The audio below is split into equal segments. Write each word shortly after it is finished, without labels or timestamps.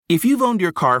If you've owned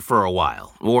your car for a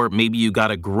while, or maybe you got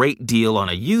a great deal on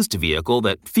a used vehicle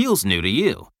that feels new to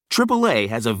you, AAA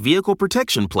has a vehicle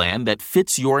protection plan that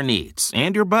fits your needs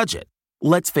and your budget.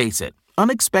 Let's face it,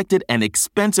 unexpected and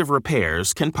expensive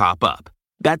repairs can pop up.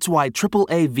 That's why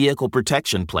AAA vehicle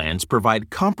protection plans provide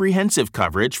comprehensive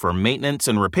coverage for maintenance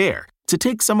and repair to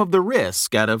take some of the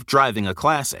risk out of driving a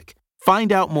classic.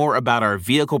 Find out more about our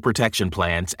vehicle protection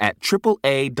plans at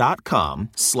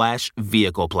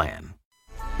AAA.com/vehicle plan.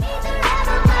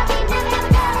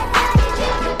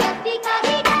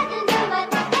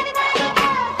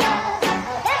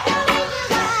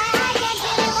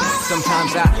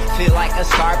 Sometimes I feel like a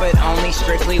star, but only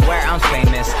strictly where I'm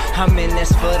famous. I'm in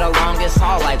this for the longest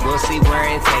haul, like we'll see where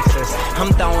it takes us.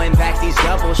 I'm throwing back these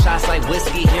double shots like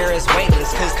whiskey here is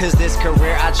weightless. Cause this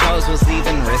career I chose was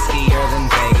even riskier than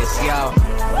Vegas, yo.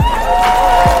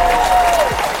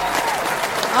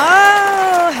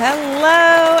 Oh,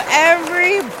 hello, everybody.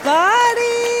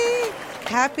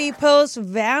 Happy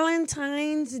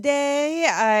post-Valentine's Day.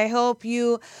 I hope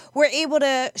you were able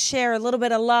to share a little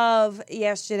bit of love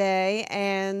yesterday.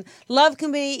 And love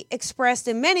can be expressed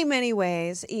in many, many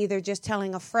ways, either just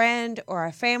telling a friend or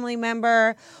a family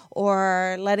member,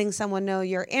 or letting someone know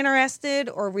you're interested,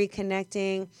 or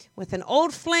reconnecting with an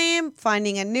old flame,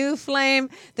 finding a new flame.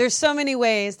 There's so many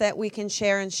ways that we can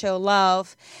share and show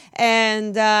love.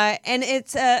 And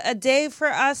it's a day for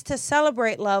us to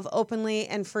celebrate love openly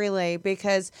and freely, because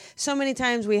so many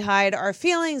times we hide our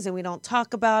feelings and we don't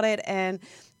talk about it. And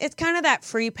it's kind of that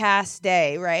free pass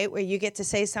day, right? Where you get to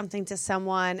say something to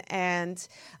someone and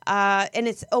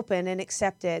it's open and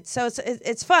accepted. So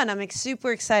it's fun. I'm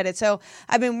super excited. So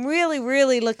I've been really,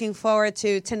 really looking forward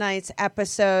to tonight's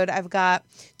episode. I've got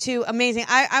two amazing.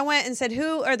 I went and said,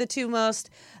 who are the two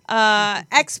most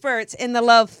experts in the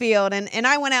love field? And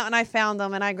I went out and I found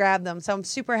them and I grabbed them. So I'm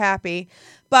super happy.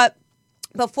 But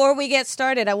before we get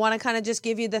started, I want to kind of just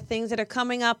give you the things that are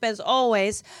coming up as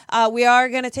always. We are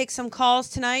going to take some calls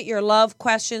tonight, your love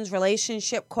questions,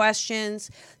 relationship questions,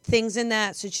 things in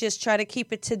that. So just try to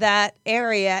keep it to that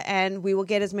area, and we will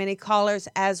get as many callers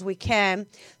as we can.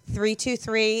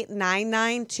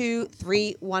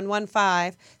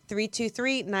 323-992-3115.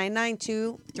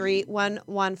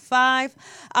 323-992-3115.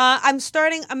 I'm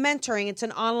starting a mentoring. It's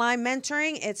an online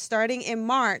mentoring. It's starting in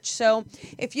March. So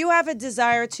if you have a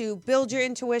desire to build your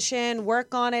intuition,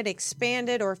 work on it, expand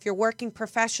it, or if you're working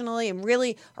professionally and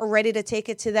really are ready to take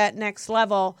it to that next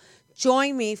level,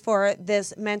 join me for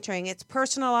this mentoring. It's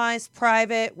personalized,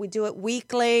 private. We do it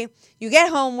weekly. You get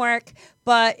homework,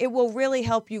 but it will really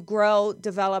help you grow,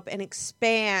 develop, and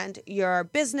expand your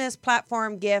business,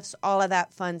 platform, gifts, all of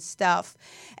that fun stuff.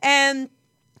 And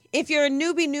if you're a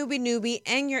newbie,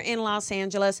 and you're in Los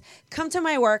Angeles, come to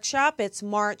my workshop. It's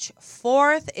March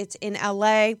 4th. It's in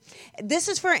LA. This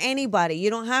is for anybody. You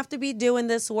don't have to be doing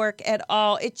this work at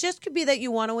all. It just could be that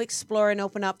you want to explore and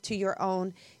open up to your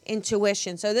own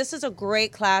intuition. So this is a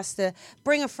great class to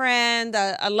bring a friend,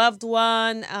 a loved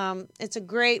one. It's a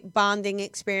great bonding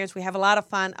experience. We have a lot of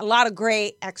fun, a lot of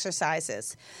great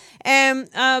exercises. And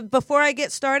before I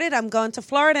get started, I'm going to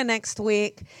Florida next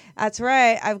week. That's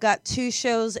right. I've got 2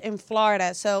 shows in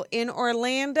Florida. So in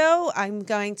Orlando, I'm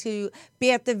going to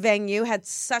be at the venue. Had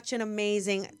such an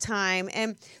amazing time.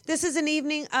 And this is an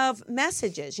evening of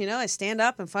messages. You know, I stand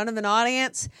up in front of an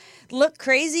audience, look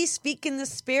crazy, speak in the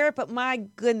spirit, but my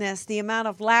goodness, the amount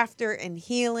of laughter and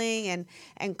healing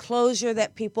and closure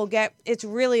that people get, it's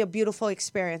really a beautiful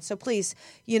experience. So please,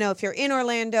 you know, if you're in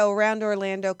Orlando, around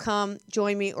Orlando, come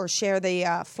join me or share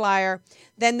the flyer.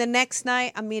 Then the next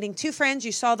night, I'm meeting 2 friends.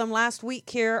 You saw them last week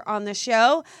here on the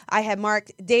show. I had Mark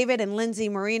David and Lindsay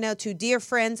Marino, 2 dear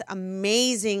friends,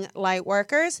 amazing light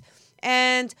workers.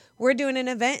 And we're doing an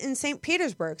event in St.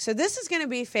 Petersburg. So this is going to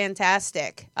be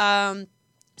fantastic.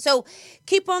 So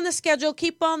keep on the schedule,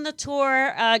 keep on the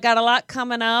tour. Got a lot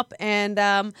coming up. And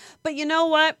but you know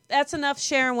what? That's enough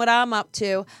sharing what I'm up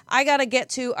to. I got to get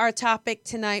to our topic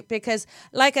tonight because,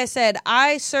 like I said,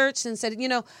 I searched and said, you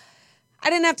know, I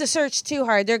didn't have to search too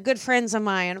hard. They're good friends of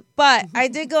mine. But I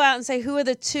did go out and say, who are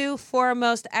the 2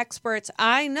 foremost experts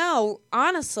I know,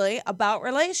 honestly, about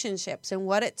relationships and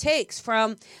what it takes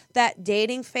from that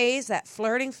dating phase, that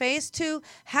flirting phase, to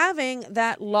having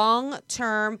that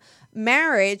long-term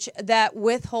marriage that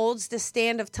withholds the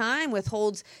stand of time,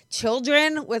 withholds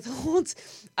children, withholds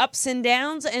ups and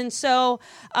downs. And so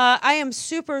I am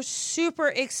super, super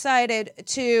excited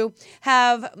to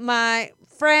have my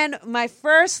friend, my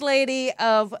first lady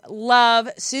of love,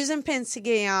 Susan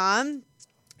Pinsky on.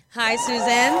 Hi,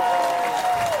 Susan.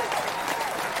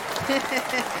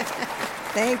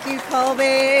 Thank you, Colby.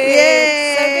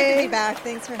 Yay. So good to be back.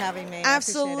 Thanks for having me.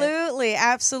 Absolutely,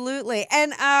 absolutely.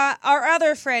 And our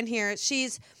other friend here,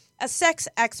 she's a sex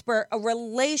expert, a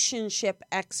relationship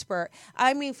expert.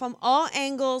 I mean, from all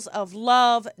angles of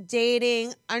love,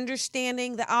 dating,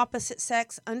 understanding the opposite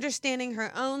sex, understanding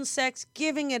her own sex,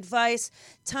 giving advice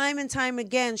time and time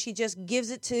again. She just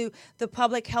gives it to the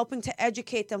public, helping to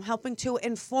educate them, helping to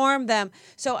inform them.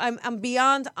 So I'm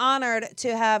beyond honored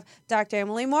to have Dr.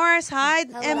 Emily Morris. Hi,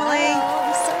 Hello. Emily.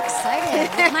 I'm so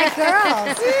excited. With my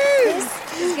girls.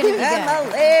 This is going to be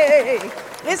good. Emily.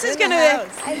 This is going to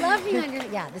I love being on your...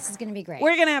 Yeah, this is going to be great.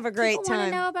 We're going to have a great People time.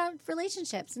 want to know about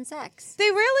relationships and sex.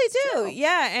 They really do.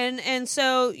 Yeah. And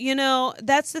so, you know,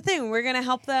 that's the thing. We're going to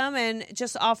help them and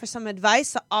just offer some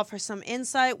advice, offer some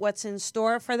insight, what's in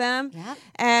store for them. Yeah.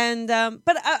 And,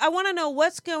 but I want to know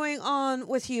what's going on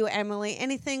with you, Emily.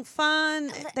 Anything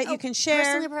fun that you can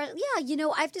share? Yeah, you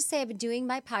know, I have to say I've been doing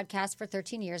my podcast for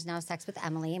 13 years now, Sex with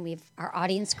Emily, and our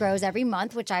audience grows every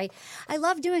month, which I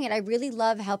love doing it. I really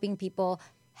love helping people.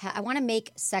 I want to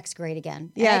make sex great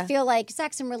again. And I feel like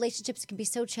sex and relationships can be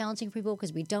so challenging for people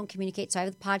because we don't communicate. So I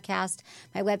have the podcast,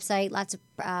 my website, lots of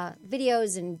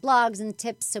videos and blogs and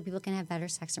tips so people can have better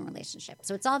sex and relationships.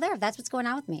 So it's all there. That's what's going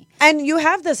on with me. And you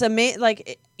have this amazing,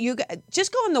 like, you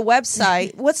just go on the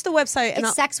website. What's the website?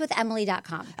 It's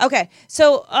sexwithemily.com. Okay.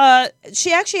 So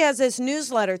she actually has this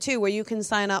newsletter, too, where you can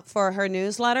sign up for her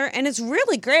newsletter. And it's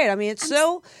really great. I mean, it's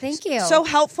thank you. So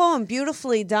helpful and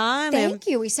beautifully done. Thank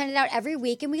you. We send it out every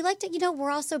week. And we like to, you know,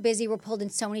 we're all so busy. We're pulled in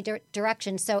so many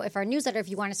directions. So if our newsletter, if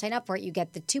you want to sign up for it, you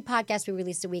get the 2 podcasts we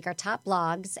release a week, our top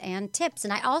blogs and tips.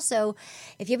 And I also,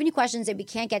 if you have any questions that we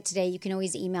can't get today, you can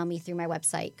always email me through my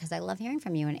website because I love hearing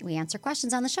from you and we answer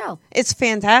questions on the show. It's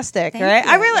fantastic, Thank right?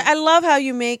 you. I love how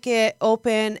you make it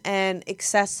open and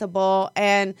accessible.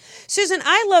 And Susan,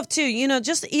 I love too, you know,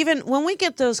 just even when we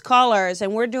get those callers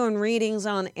and we're doing readings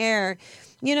on air,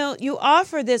 you know, you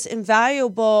offer this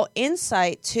invaluable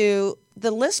insight to the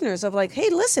listeners of like, hey,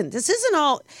 listen, this isn't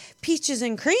all peaches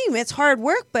and cream. It's hard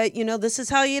work, but, you know, this is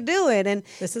how you do it. And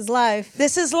This is life.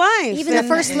 this is life. Even the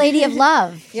first lady of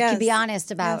love Yes. can be honest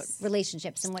about Yes.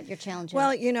 relationships and what your challenge is.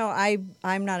 Well, you know,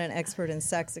 I'm not an expert in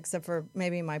sex except for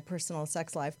maybe my personal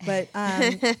sex life, but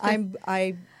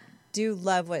I do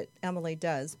love what Emily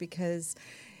does because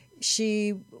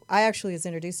I actually was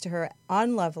introduced to her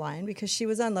on Loveline because she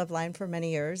was on Loveline for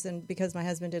many years, and because my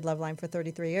husband did Loveline for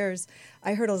 33 years,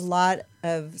 I heard a lot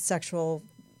of sexual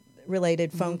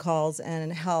related phone calls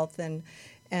and health and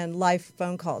life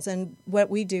phone calls. And what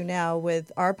we do now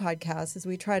with our podcast is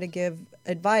we try to give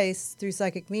advice through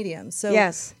psychic mediums. So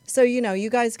Yes. So, you know, you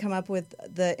guys come up with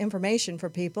the information for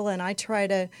people, and I try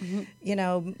to, you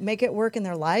know, make it work in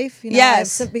their life. You know,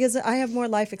 Yes. because I have more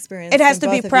life experience. It has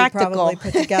than to be both of you practical. probably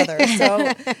put together.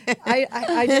 So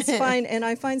I just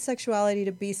find sexuality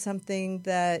to be something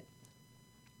that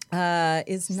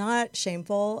is not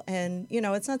shameful, and you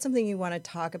know, it's not something you want to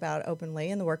talk about openly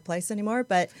in the workplace anymore.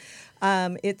 But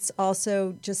it's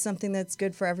also just something that's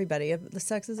good for everybody. The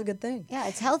sex is a good thing. yeah,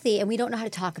 it's healthy, and we don't know how to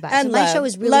talk about it. And so my love. show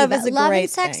is really Love about is a love great and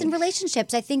sex thing. and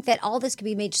relationships. I think that all this could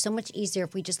be made so much easier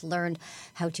if we just learned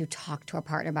how to talk to our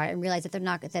partner about it and realize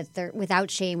that they're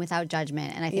without shame, without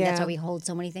judgment. And I think that's Yeah. why we hold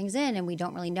so many things in, and we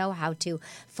don't really know how to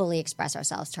fully express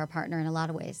ourselves to our partner in a lot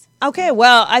of ways. Okay,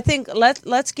 well, I think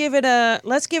let's give it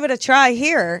a try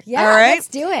here. Yeah, all right? let's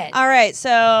do it. All right,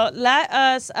 so let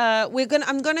us.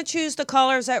 I'm gonna choose the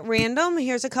callers at random.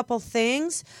 Here's a couple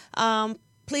things.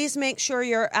 Please make sure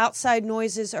your outside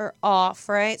noises are off.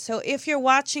 Right. So if you're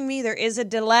watching me, there is a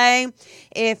delay.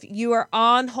 If you are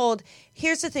on hold.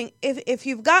 Here's the thing. If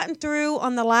you've gotten through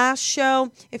on the last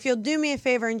show, if you'll do me a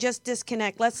favor and just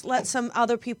disconnect, let's let some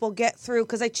other people get through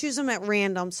because I choose them at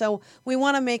random. So we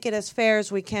want to make it as fair as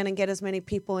we can and get as many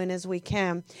people in as we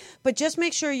can. But just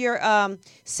make sure your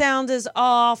sound is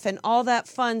off and all that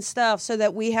fun stuff so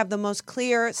that we have the most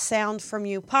clear sound from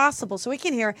you possible so we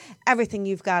can hear everything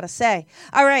you've got to say.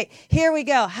 All right, here we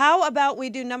go. How about we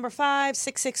do number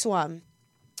 5661?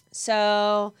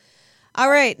 So... all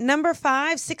right, number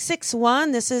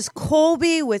 5661. This is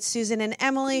Colby with Susan and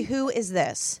Emily. Who is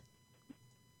this?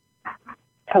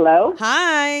 Hello?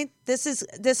 Hi, this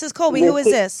is Colby. Who is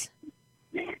this?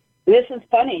 This is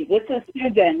funny. This is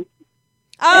Susan.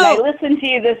 And I Oh, listened to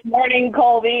you this morning,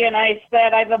 Colby, and I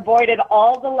said I've avoided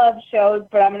all the love shows,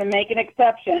 but I'm going to make an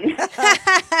exception.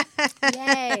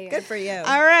 Yay. Good for you.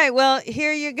 all right. Well,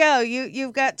 here you go.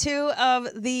 You've got two of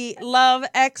the love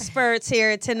experts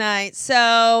here tonight.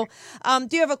 So,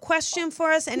 do you have a question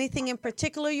for us? Anything in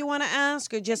particular you want to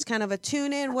ask, or just kind of a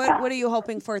tune in? What are you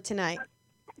hoping for tonight?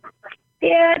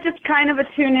 Yeah, just kind of a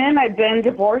tune-in. I've been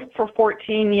divorced for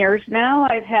 14 years now.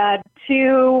 I've had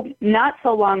 2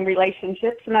 not-so-long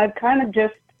relationships, and I've kind of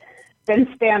just been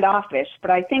standoffish. But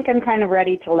I think I'm kind of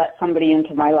ready to let somebody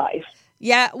into my life.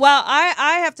 Yeah, well,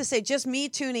 I have to say, just me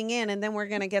tuning in, and then we're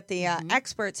going to get the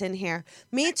experts in here.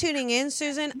 Me tuning in,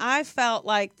 Susan, I felt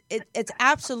like it's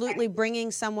absolutely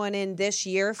bringing someone in this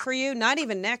year for you, not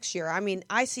even next year. I mean,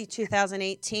 I see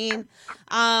 2018.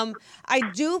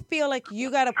 I do feel like you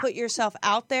got to put yourself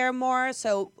out there more,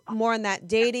 so more on that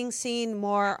dating scene,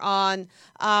 more on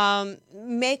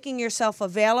making yourself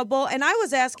available. And I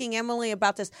was asking Emily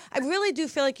about this. I really do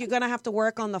feel like you're going to have to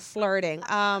work on the flirting.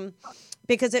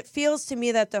 Because it feels to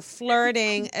me that the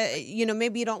flirting,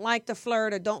 maybe you don't like the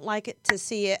flirt or don't like it to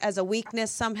see it as a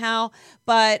weakness somehow.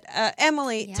 But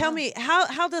Emily, tell me,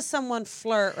 how does someone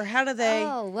flirt, or how do they?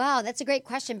 Oh, wow. That's a great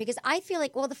question, because I feel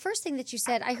like, well, the first thing that you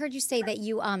said, I heard you say that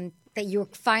you're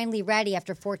finally ready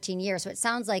after 14 years. So it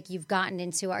sounds like you've gotten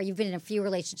into, or you've been in a few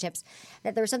relationships,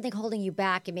 that there was something holding you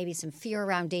back, and maybe some fear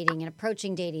around dating and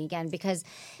approaching dating again, because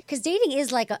dating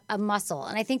is like a muscle.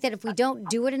 And I think that if we don't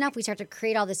do it enough, we start to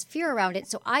create all this fear around it.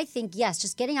 So I think, yes,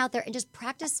 just getting out there and just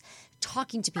practice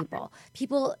talking to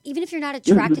people, even if you're not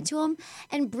attracted to them,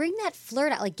 and bring that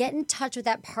flirt out, like get in touch with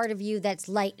that part of you that's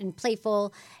light and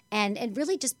playful, and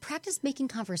really just practice making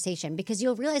conversation, because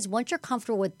you'll realize once you're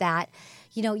comfortable with that,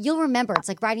 you'll remember. It's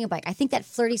like riding a bike. I think that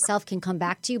flirty self can come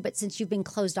back to you, but since you've been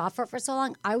closed off for so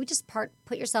long, I would just put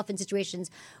yourself in situations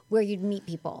where you'd meet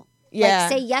people. Yeah.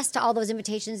 Like say yes to all those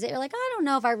invitations that you're like, I don't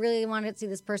know if I really want to see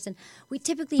this person. We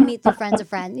typically meet through friends of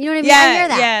friends. You know what I mean? Yeah, I hear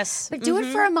that. yes. But do it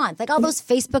for a month. Like all those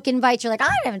Facebook invites, you're like, I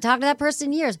haven't talked to that person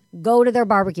in years. Go to their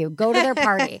barbecue. Go to their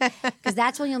party. Because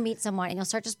that's when you'll meet someone and you'll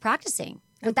start just practicing.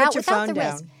 Without your phone the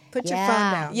down. risk. Put your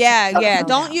phone down. Yeah.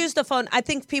 Don't use the phone. I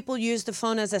think people use the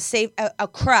phone as a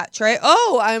crutch, right?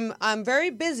 Oh, I'm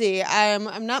very busy.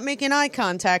 I'm not making eye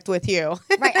contact with you.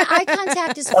 Right. Eye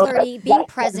contact is flirty, being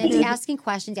present, asking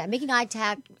questions, making eye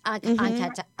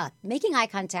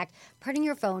contact, putting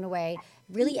your phone away,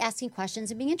 really asking questions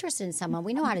and being interested in someone.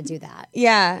 We know how to do that.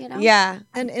 Yeah. Yeah.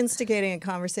 And instigating a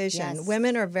conversation. Yes.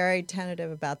 Women are very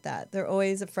tentative about that. They're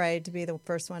always afraid to be the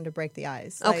first one to break the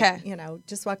ice. Okay.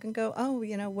 Just walk and go, oh,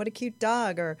 what a cute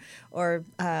dog, or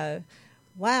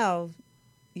wow,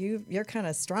 you're kind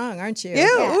of strong, aren't you?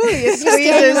 Yeah. Ooh, you Just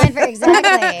stay in line for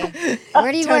exactly.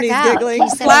 Where do you Tony's work out? giggling. Can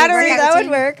you set up a Flattery, workout that would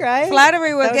routine? work, right?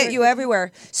 Flattery will That would get work. you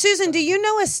everywhere. Susan, do you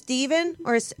know a Steven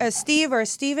or a Steve or a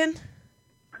Steven?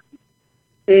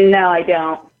 No, I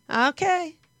don't.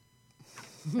 Okay.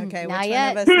 Okay, Not which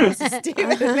yet. one of us knows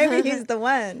Steven? Maybe he's the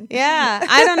one. Yeah.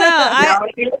 I don't know. No,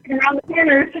 if you're looking around the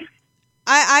corners.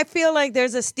 I feel like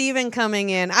there's a Steven coming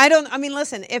in.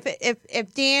 Listen,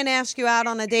 if Dan asks you out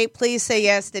on a date, please say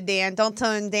yes to Dan. Don't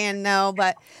tell him Dan no,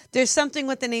 but there's something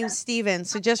with the name Steven.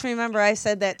 So just remember I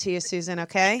said that to you, Susan,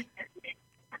 okay?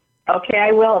 Okay,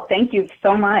 I will. Thank you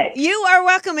so much. You are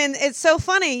welcome. And it's so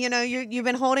funny, you've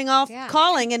been holding off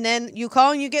calling, and then you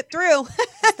call and you get through.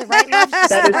 It's the right love. It's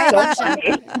That the is right so love shot.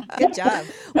 funny. Good job.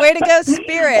 Way to go,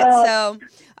 Spirit. So,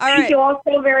 all Thank right. you all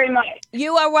so very much.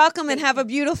 You are welcome, and have a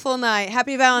beautiful night.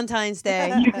 Happy Valentine's Day.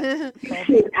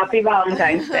 Happy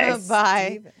Valentine's Day.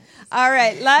 Bye. All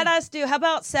right. Let us do, how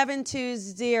about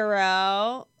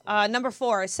 720, number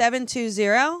 4,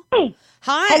 720? Hey.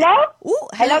 Hi. Hello? Ooh,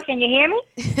 Hello, can you hear me?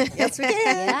 Yes, we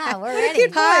can. Yeah, we're ready.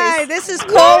 Hi, this is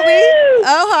Colby.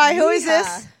 Oh, hi. Who is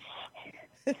this?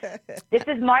 This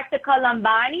is Martha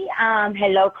Colombani.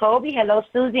 Hello, Kobe. Hello,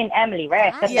 Susie and Emily.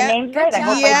 Right? I got Yeah. the names right? I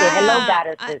hope I did. Hello,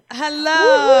 goddesses.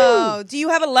 Hello. Do you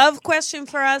have a love question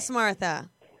for us, Martha?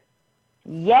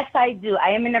 Yes, I do. I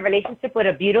am in a relationship with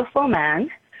a beautiful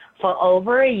man for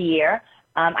over a year.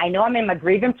 I know I'm in my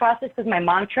grieving process because my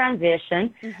mom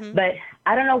transitioned, but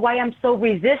I don't know why I'm so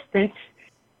resistant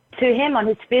to him on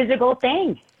his physical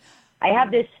thing. I have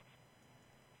this,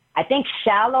 I think,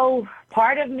 shallow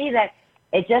part of me that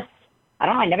it just, I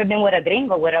don't know, I've never been with a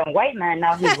gringo, with a white man.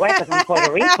 Now he's white because I'm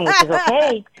Puerto Rican, which is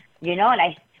okay, and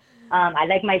I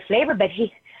like my flavor, but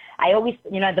I always,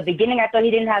 at the beginning I thought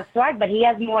he didn't have swag, but he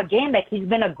has more game. Like he's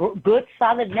been a good,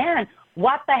 solid man.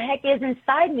 What the heck is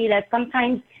inside me that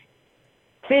sometimes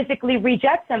physically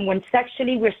rejects him when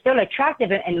sexually we're still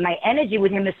attractive, and my energy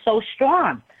with him is so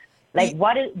strong? Like,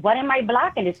 what am I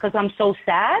blocking? It's because I'm so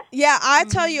sad? Yeah, I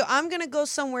tell you, I'm going to go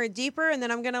somewhere deeper, and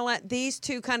then I'm going to let these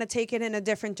two kind of take it in a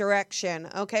different direction,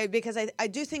 okay? Because I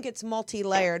do think it's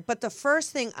multi-layered. But the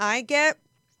first thing I get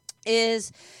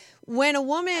is when a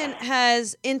woman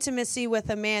has intimacy with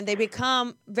a man, they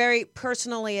become very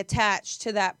personally attached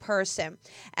to that person.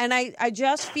 And I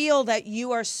just feel that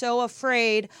you are so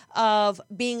afraid of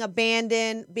being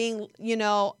abandoned, being,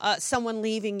 someone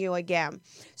leaving you again.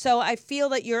 So I feel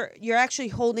that you're actually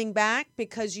holding back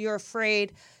because you're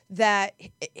afraid that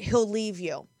he'll leave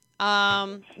you.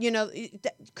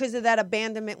 Because of that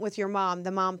abandonment with your mom,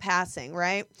 the mom passing,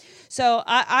 right? So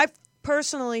I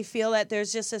personally feel that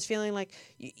there's just this feeling like,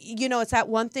 it's that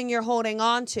one thing you're holding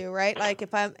on to, right? Like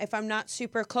if I'm not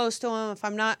super close to him,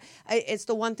 it's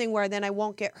the one thing where then I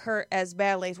won't get hurt as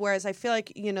badly. Whereas I feel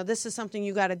like, this is something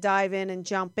you got to dive in and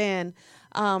jump in.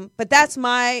 But that's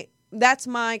my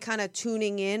kind of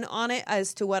tuning in on it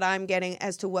as to what I'm getting,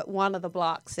 as to what one of the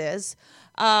blocks is.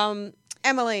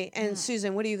 Emily and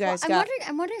Susan, what do you guys got?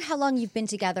 I'm wondering how long you've been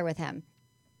together with him.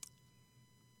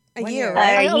 A year,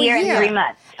 right? A year and 3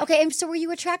 months. Okay, and so were you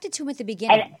attracted to him at the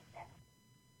beginning?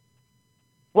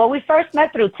 Well, we first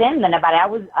met through Tinder, but I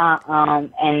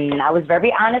was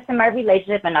very honest in my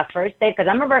relationship in our first date, because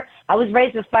I remember I was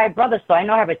raised with 5 brothers, so I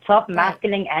know I have a tough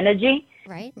masculine energy.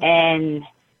 Right. And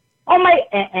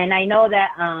I know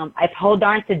that I've held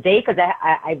on to date because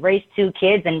I've raised 2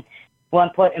 kids, and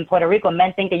in Puerto Rico,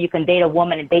 men think that you can date a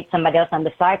woman and date somebody else on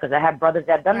the side, because I have brothers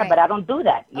that have done that, but I don't do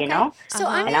that, you know? So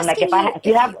I'm like, if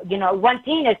you have, one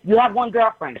teen, you have one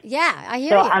girlfriend. Yeah, I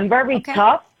hear you. So I'm very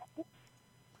tough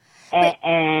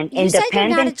and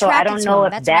independent, so I don't know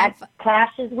if that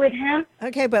clashes with him.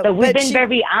 Okay, but so we've been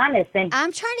very honest. And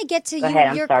I'm trying to get to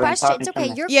your sorry, question. It's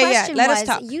okay. Your question let us was,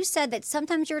 talk. you said that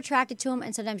sometimes you're attracted to him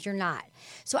and sometimes you're not.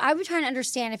 So I was trying to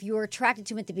understand if you were attracted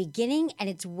to him at the beginning and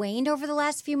it's waned over the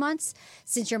last few months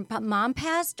since your mom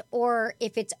passed, or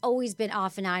if it's always been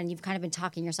off and on and you've kind of been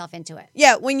talking yourself into it.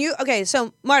 Yeah,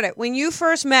 so Marta, when you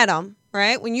first met him,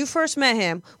 right? When you first met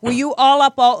him, were you all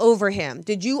over him?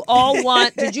 Did you all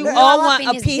want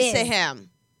a piece of him?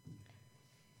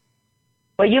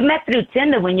 Well, you met through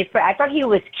Tinder I thought he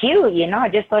was cute, I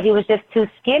just thought he was just too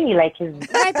skinny, like his.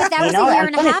 Right, but that was a year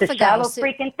and a half ago. It's a shallow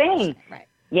freaking thing. Right.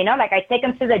 Like I take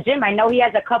him to the gym. I know he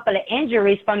has a couple of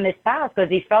injuries from his past because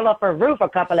he fell off a roof a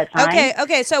couple of times.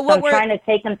 Okay. So I'm trying to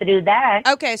take him to do that.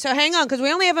 Okay, so hang on, because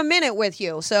we only have a minute with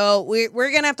you. So we're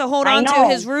going to have to hold on to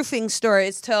his roofing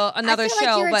stories till another show. I feel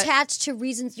like you're attached to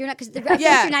reasons. You're not, because I feel like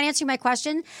you're not answering my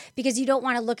question because you don't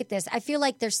want to look at this. I feel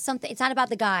like there's something, it's not about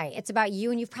the guy. It's about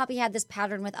you, and you've probably had this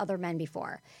pattern with other men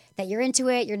before. That you're into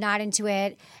it, you're not into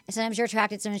it, and sometimes you're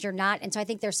attracted, sometimes you're not. And so I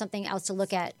think there's something else to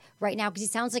look at right now because he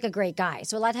sounds like a great guy.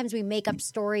 So a lot of times we make up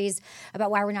stories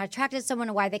about why we're not attracted to someone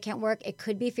and why they can't work. It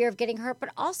could be fear of getting hurt, but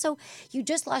also you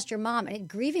just lost your mom, and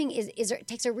grieving it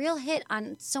takes a real hit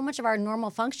on so much of our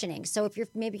normal functioning. So if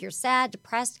you're sad,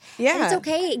 depressed, it's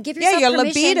okay. Give yourself your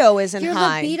permission. libido isn't your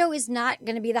high. Your libido is not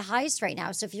going to be the highest right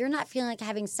now. So if you're not feeling like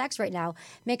having sex right now,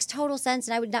 makes total sense,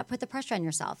 and I would not put the pressure on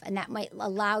yourself, and that might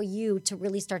allow you to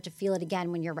really start to feel it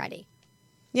again when you're ready.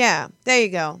 Yeah, there you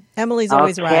go. Emily's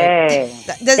always right.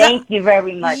 Thank you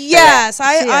very much. Yes,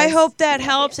 I hope that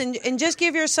helps, and just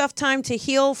give yourself time to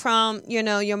heal from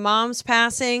your mom's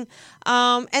passing,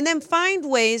 and then find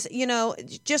ways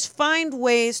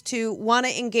to want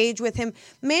to engage with him,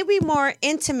 maybe more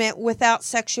intimate without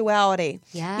sexuality.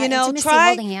 Yeah, intimacy, try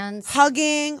holding hands,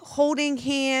 holding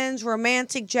hands,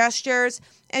 romantic gestures.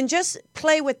 And just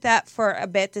play with that for a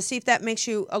bit to see if that makes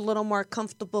you a little more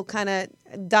comfortable kind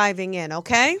of diving in,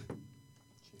 okay?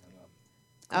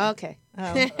 Okay.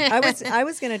 I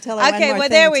was going to tell her one more thing,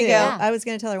 there we too. go. I was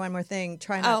going to tell her one more thing.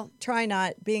 Try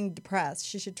not being depressed.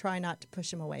 She should try not to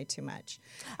push him away too much.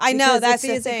 I know, that's the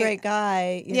thing. If he is a great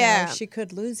guy, you know, she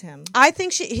could lose him. I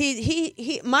think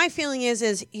he my feeling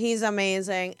is he's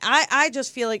amazing. I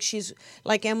just feel like she's,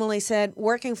 like Emily said,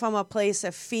 working from a place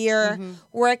of fear,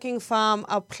 working from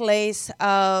a place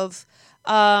of,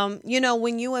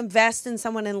 when you invest in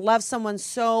someone and love someone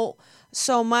so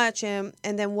much, and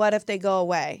then what if they go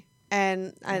away?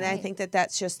 And I think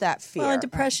that's just that fear. Well, and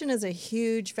depression is a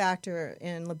huge factor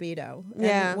in libido.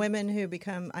 And women who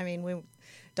become,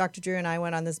 Dr. Drew and I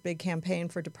went on this big campaign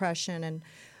for depression,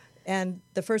 and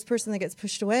the first person that gets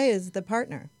pushed away is the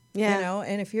partner. Yeah.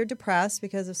 And if you're depressed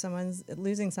because of someone's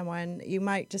losing someone, you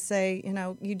might just say,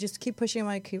 you just keep pushing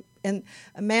them. And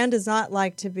a man does not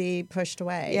like to be pushed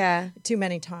away too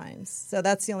many times. So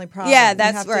that's the only problem. Yeah,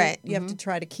 that's right. You have to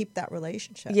try to keep that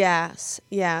relationship.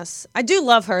 Yes. I do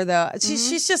love her, though.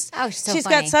 She's just, she's funny.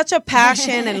 got such a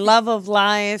passion and love of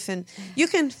life. And you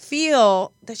can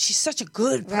feel that she's such a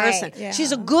good person. Right. Yeah.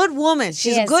 She's a good woman.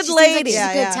 She's a good she lady. She's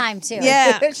a good time, too.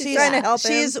 Yeah. she's trying to help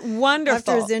him. She's wonderful.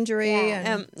 After his injury.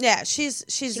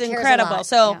 She's incredible.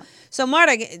 So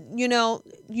Marta,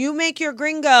 you make your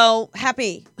gringo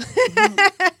happy.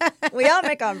 We all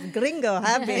make our gringo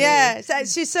happy. Yeah,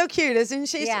 she's so cute, isn't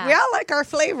she? Yeah. We all like our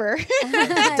flavor.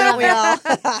 Don't we all?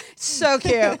 So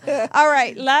cute. All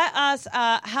right, let us.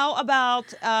 How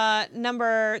about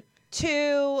number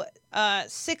 2,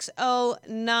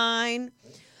 609?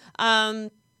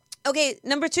 Okay,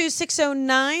 number 2,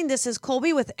 609. This is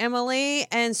Colby with Emily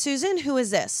and Susan. Who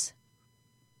is this?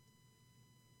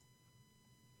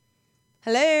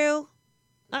 Hello.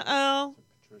 Uh-oh.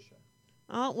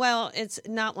 Oh, well, it's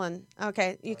not one.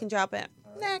 Okay, you can drop it.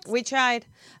 Next. We tried.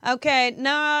 Okay,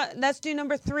 now let's do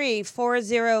number 3,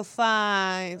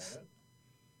 405.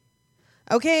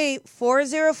 Okay,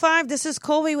 405. This is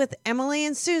Colby with Emily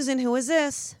and Susan. Who is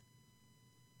this?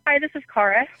 Hi, this is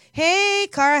Cara. Hey,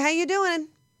 Cara, how you doing?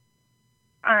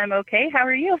 I'm okay. How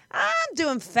are you? I'm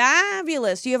doing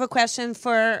fabulous. Do you have a question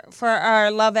for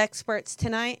our love experts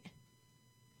tonight?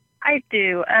 I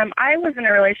do. I was in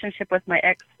a relationship with my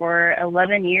ex for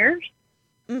 11 years.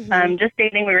 Just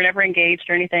dating. We were never engaged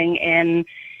or anything, and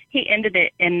he ended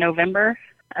it in November,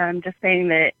 just saying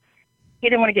that he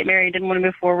didn't want to get married, didn't want to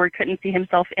move forward, couldn't see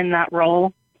himself in that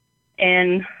role.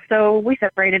 And so we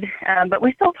separated, but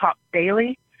we still talk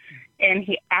daily, and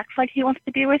he acts like he wants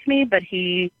to be with me, but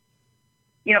he,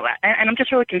 you know, and I'm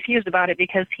just really confused about it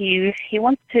because he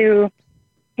wants me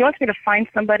to find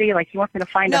somebody, like he wants me to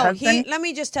find a husband. Let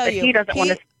me just tell but you. he doesn't want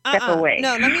to step away.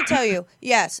 No, let me tell you.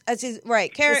 Yes,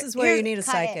 right. This is where you need a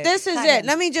psychic. This is it.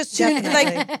 Let me just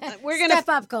we're gonna Step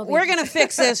up, Colby. We're gonna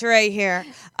fix this right here.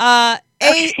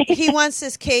 He wants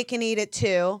this cake and eat it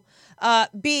too.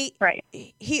 B, Right.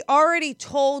 He already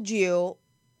told you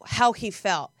how he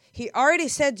felt. He already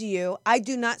said to you, "I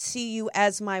do not see you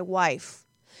as my wife."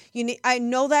 I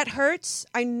know that hurts.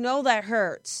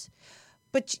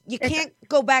 But you can't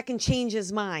go back and change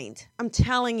his mind. I'm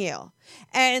telling you.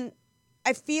 And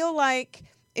I feel like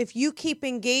if you keep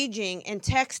engaging and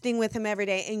texting with him every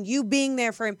day and you being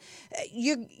there for him,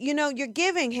 you're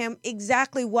giving him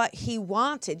exactly what he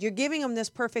wanted. You're giving him this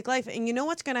perfect life. And you know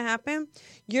what's going to happen?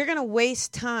 You're going to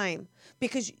waste time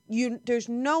because there's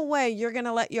no way you're going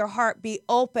to let your heart be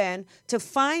open to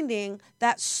finding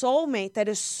that soulmate that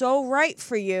is so right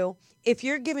for you if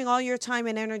you're giving all your time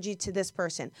and energy to this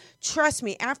person. Trust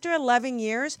me, after 11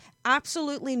 years,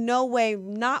 absolutely no way,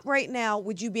 not right now,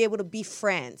 would you be able to be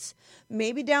friends.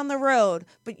 Maybe down the road,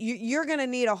 but you're going to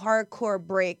need a hardcore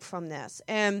break from this.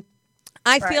 And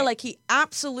I feel like he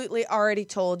absolutely already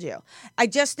told you. I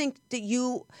just think that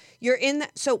you're in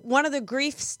that. So one of the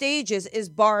grief stages is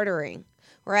bartering,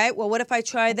 right? Well, what if I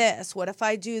try this? What if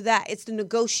I do that? It's the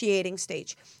negotiating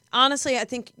stage. Honestly, I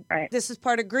think this is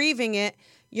part of grieving it.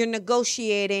 You're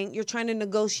negotiating. You're trying to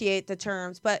negotiate the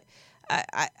terms. But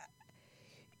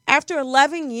after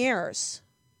 11 years.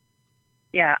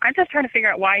 Yeah, I'm just trying to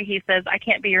figure out why he says, I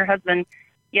can't be your husband,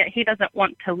 yet he doesn't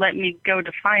want to let me go to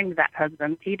find that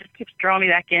husband. He just keeps drawing me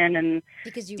back in. And,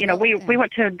 because we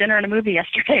went to dinner and a movie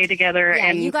yesterday together. Yeah,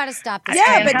 and you got to stop this.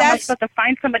 Yeah, and but how am I that's supposed to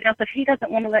find somebody else if he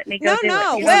doesn't want to let me go do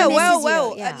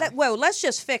it? Whoa. Let's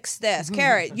just fix this.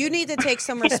 Carrot, you need to take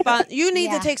some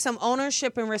to take some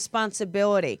ownership and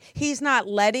responsibility. He's not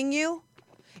letting you.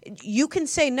 You can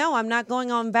say, no, I'm not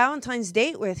going on Valentine's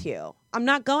date with you. I'm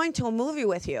not going to a movie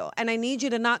with you. And I need you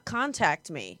to not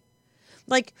contact me.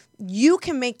 Like, you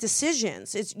can make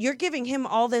decisions. You're giving him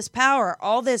all this power,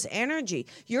 all this energy.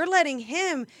 You're letting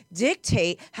him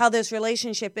dictate how this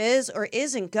relationship is or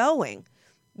isn't going.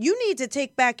 You need to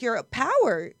take back your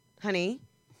power, honey.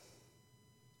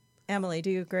 Emily,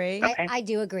 do you agree? Okay. I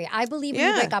do agree. I believe when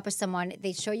you break up with someone,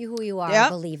 they show you who you are, Yep.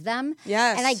 believe them.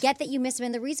 Yes. And I get that you miss him.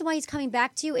 And the reason why he's coming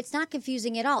back to you, it's not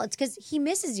confusing at all. It's because he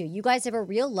misses you. You guys have a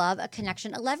real love, a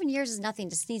connection. 11 years is nothing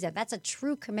to sneeze at. That's a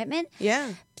true commitment.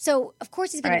 Yeah. So, of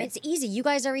course, he's going to, Right. it's easy. You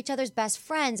guys are each other's best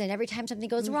friends. And every time something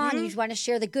goes wrong, you want to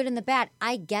share the good and the bad.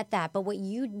 I get that. But what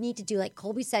you need to do, like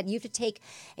Colby said, you have to take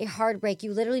a hard break.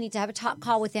 You literally need to have a talk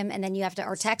call with him and then you have to,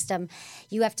 or text him.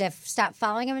 You have to stop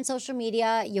following him on social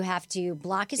media. You have to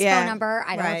block his phone number.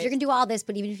 I don't know if you're going to do all this,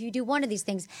 but even if you do one of these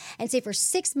things and say for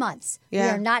 6 months, we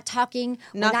are not talking,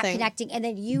 we're not connecting, and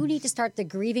then you need to start the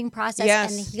grieving process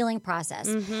and the healing process.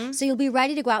 So you'll be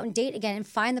ready to go out and date again and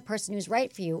find the person who's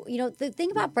right for you. You know, the thing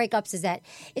about breakups is that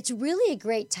it's really a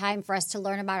great time for us to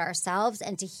learn about ourselves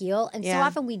and to heal. And so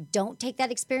often we don't take that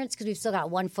experience because we've still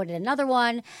got one foot in another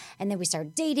one, and then we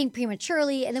start dating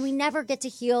prematurely, and then we never get to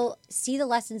heal, see the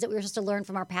lessons that we were supposed to learn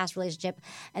from our past relationship,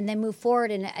 and then move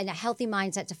forward in a healthy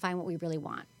mindset to find what we really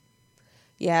want.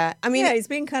 Yeah. I mean, he's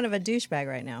being kind of a douchebag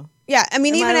right now. Yeah. I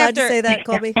mean, Am even I allowed after to say that,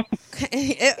 Colby?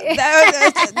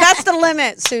 that's the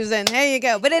limit, Susan. There you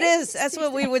go. But it is. That's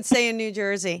what we would say in New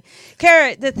Jersey.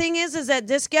 Carrot, the thing is that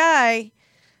this guy,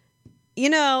 you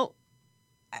know,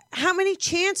 how many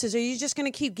chances are you just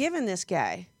going to keep giving this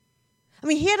guy? I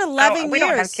mean, he had 11 we years.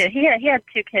 don't have kids. He had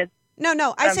 2 kids.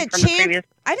 No, I said from the chance. previous-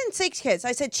 I didn't say kids.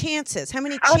 I said chances. How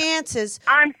many Oh, chances?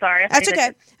 I'm sorry. That's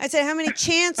okay. I said, how many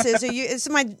chances are you? It's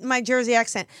my Jersey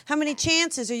accent. How many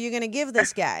chances are you going to give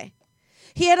this guy?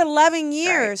 He had 11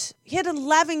 years. He had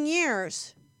 11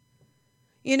 years.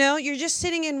 You know, you're just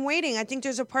sitting and waiting. I think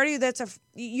there's a part of you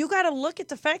you got to look at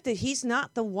the fact that he's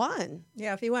not the one.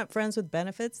 Yeah, if you want friends with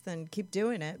benefits, then keep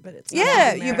doing it. But it's not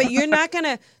Yeah, getting but married. you're not going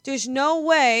to, there's no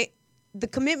way, the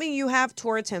commitment you have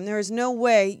towards him, there is no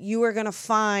way you are going to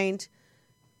find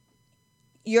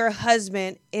your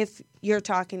husband if you're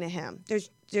talking to him.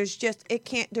 There's just, it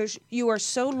can't, you are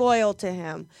so loyal to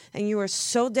him and you are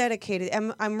so dedicated.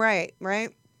 I'm right?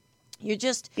 You're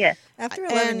just, Yes. After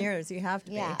 11 and- years, you have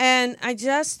to Yeah. be. and I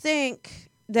just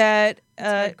think that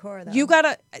hardcore, though. you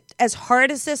gotta, as hard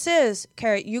as this is,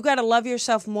 Carrie, you gotta love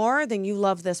yourself more than you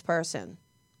love this person.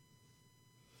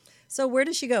 So where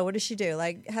does she go? What does she do?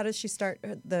 Like, how does she start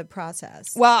the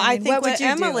process? Well, I mean, think what would what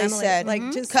you do, Emily said, like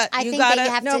just cut. I you think gotta, that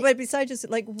you have no, to. but besides just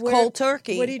like where, Cold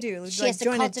turkey. What do you do? She Like has to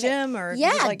join a cultivate- gym or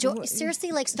yeah, like,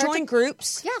 seriously, like start join to,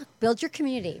 groups. Yeah, build your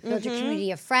community. Build your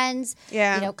community of friends.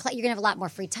 Yeah. You know, you're gonna have a lot more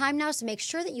free time now, so make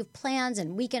sure that you have plans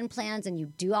and weekend plans, and you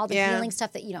do all the Yeah. healing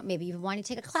stuff that maybe you want to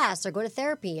take a class or go to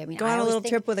therapy. I mean, go I on a always little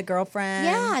think- trip with a girlfriend.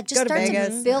 Yeah, just go to start Vegas,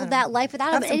 to I build don't that know. life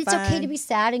without Have him, and some it's okay to fun. be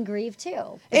sad and grieve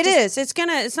too. It is. It's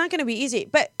not gonna be easy.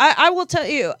 But I will tell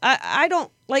you, I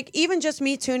don't like even just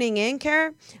me tuning in,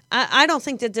 Kara. I don't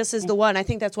think that this is the one. I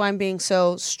think that's why I'm being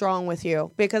so strong with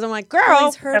you because I'm like, girl,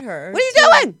 Always hurt her. what are you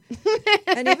doing?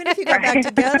 And even if you got back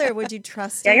together, would you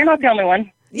trust Yeah, him? you're not the only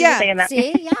one. Yeah. Saying that.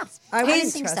 See, yeah, I didn't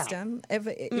wouldn't think trust so. him.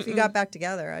 If you got back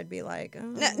together, I'd be like,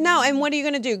 oh. No, and what are you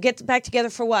going to do? Get back together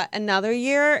for what? Another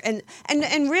year? And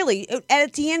really,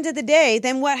 at the end of the day,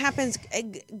 then what happens?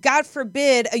 God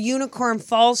forbid a unicorn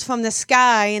falls from the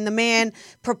sky and the man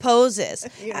proposes.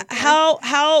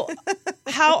 How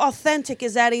authentic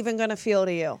is that even going to feel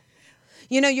to you?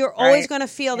 You know, you're always Right. going to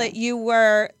feel that you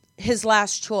were his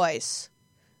last choice.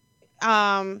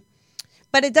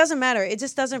 But it doesn't matter. It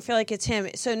just doesn't feel like it's him.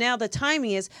 So now the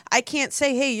timing is, I can't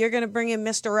say, hey, you're going to bring in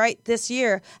Mr. Right this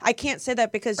year. I can't say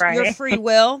that because Right. your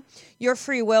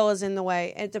free will is in the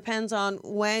way. It depends on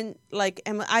when,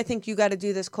 and I think you got to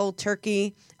do this cold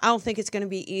turkey. I don't think it's going to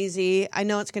be easy. I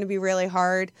know it's going to be really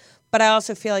hard. But I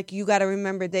also feel like you got to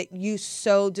remember that you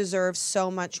so deserve so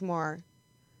much more.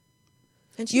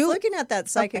 And she's looking at that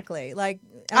psychically. Like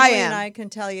I Emily am. and I can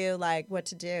tell you like what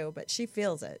to do, but she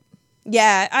feels it.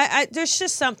 Yeah, I there's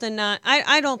just something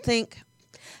I don't think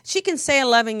she can say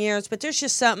 11 years, but there's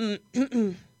just something.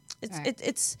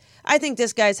 It's. I think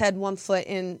this guy's had one foot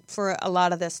in for a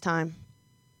lot of this time.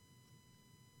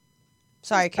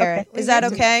 Sorry, Kara. Is that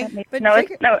okay? But No,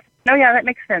 figure- yeah, that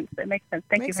makes sense. It makes sense.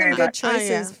 Thank Make you some very good much. choices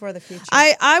yeah. for the future.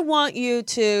 I want you.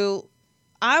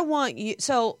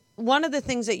 So one of the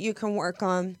things that you can work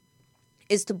on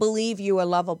is to believe you are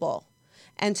lovable,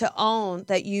 and to own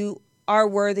that you are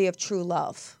worthy of true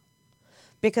love.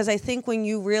 Because I think when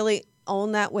you really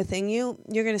own that within you,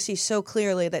 you're going to see so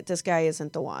clearly that this guy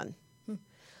isn't the one.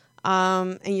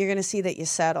 And you're going to see that you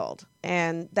settled.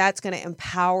 And that's going to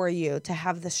empower you to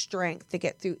have the strength to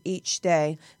get through each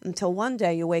day until one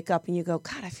day you wake up and you go,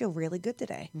 God, I feel really good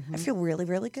today. I feel really,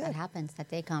 really good. That happens. That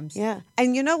day comes. Yeah.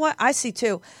 And you know what? I see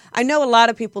too. I know a lot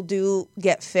of people do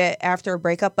get fit after a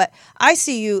breakup, but I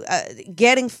see you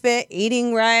getting fit,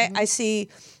 eating right. I see,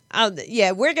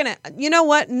 we're going to, you know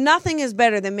what? Nothing is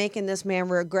better than making this man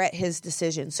regret his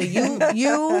decision. So you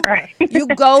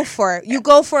go for it. You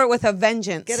go for it with a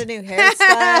vengeance. Get a new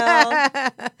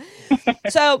hairstyle.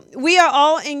 So we are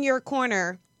all in your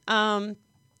corner.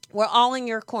 We're all in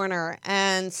your corner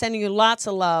and sending you lots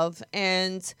of love.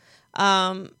 And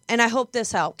I hope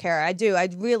this helped, Kara. I do. I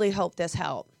really hope this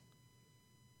helped.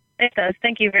 It does.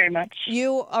 Thank you very much.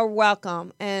 You are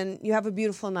welcome. And you have a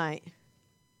beautiful night.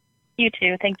 You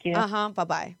too. Thank you.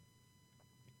 Bye-bye.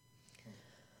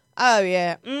 Oh,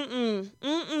 yeah. No.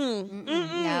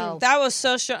 That was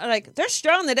so strong. Like, they're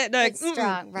strong. It's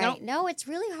strong, right? Nope. No, it's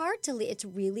really hard to. It's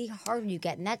really hard when you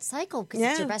get in that cycle because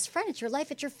it's Yeah. your best friend, it's your life,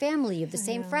 it's your family, you have the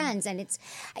same friends, and it's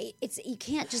you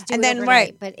can't just do And it then,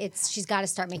 overnight. right. But she's got to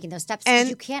start making those steps. And- And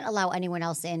you can't allow anyone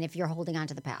else in if you're holding on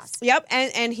to the past. Yep,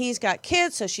 and he's got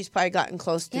kids, so she's probably gotten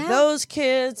close to Yeah. those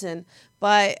kids,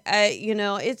 but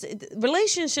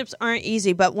relationships aren't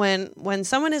easy. But when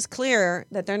someone is clear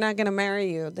that they're not going to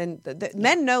marry you, then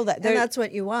men know that. And that's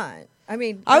what you want. I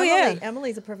mean, Oh,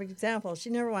 Emily's a perfect example. She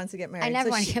never wants to get married. I never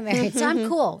so want to she- get married, so I'm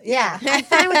cool. Yeah, I'm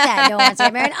fine with that. No one wants to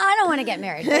get married. I don't want to get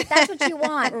married. If that's what you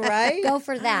want, Right? Go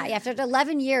for that. Yeah, after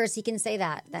 11 years, he can say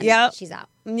that. Then Yep. she's out.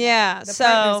 Yeah. The So,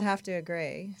 partners have to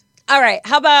agree. all right.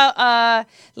 How about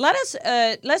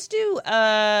let's do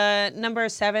number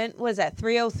 7. What is that?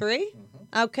 303?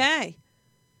 Okay.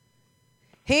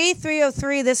 Hey,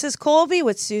 303. This is Colby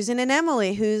with Susan and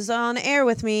Emily, who's on air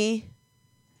with me.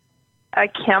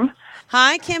 Kim.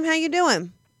 Hi, Kim. How you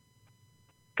doing?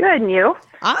 Good, and you?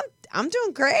 I'm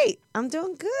doing great. I'm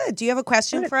doing good. Do you have a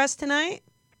question for us tonight?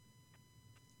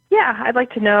 Yeah, I'd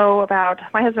like to know about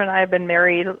my husband and I have been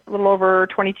married a little over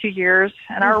 22 years,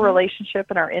 and our relationship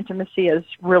and our intimacy has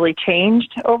really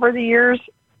changed over the years,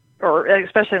 or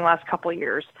especially in the last couple of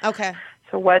years. Okay.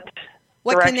 So what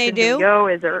can they direction do? we go?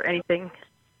 Is there anything?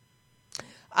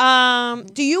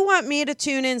 Do you want me to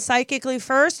tune in psychically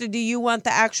first, or do you want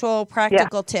the actual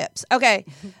practical tips? Okay.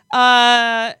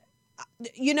 So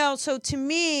to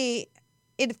me,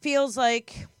 it feels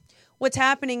like what's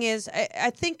happening is I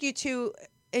think you two,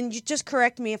 and you just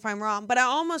correct me if I'm wrong, but I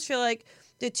almost feel like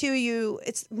the two of you,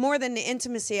 it's more than the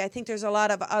intimacy. I think there's a lot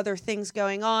of other things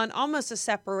going on, almost a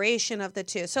separation of the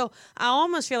two. So I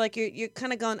almost feel like you're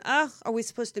kind of going, are we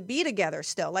supposed to be together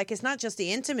still? Like, it's not just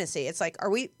the intimacy. It's like, are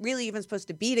we really even supposed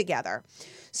to be together?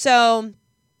 So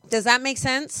does that make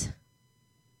sense?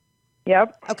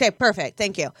 Yep. Okay, perfect.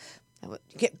 Thank you.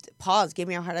 Pause, gave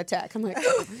me a heart attack. I'm like,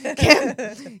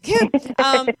 Kim.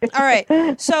 All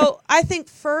right. So I think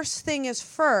first thing is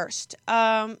first,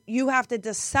 you have to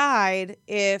decide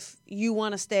if you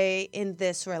want to stay in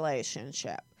this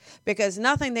relationship, because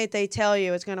nothing that they tell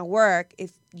you is going to work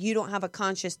if you don't have a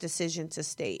conscious decision to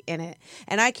stay in it.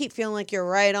 And I keep feeling like you're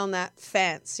right on that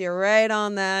fence. You're right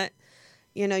on that,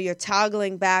 you're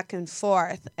toggling back and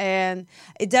forth, and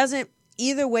it doesn't,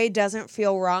 either way doesn't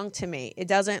feel wrong to me. It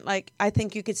doesn't, I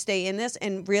think you could stay in this,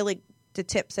 and really the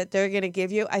tips that they're going to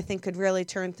give you, I think, could really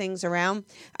turn things around.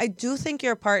 I do think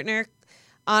your partner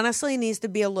honestly needs to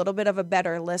be a little bit of a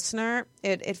better listener.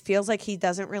 It feels like he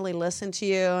doesn't really listen to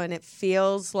you, and it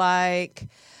feels like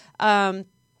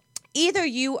either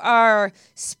you are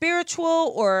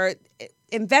spiritual or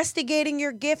investigating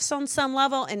your gifts on some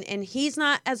level, and he's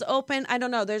not as open. I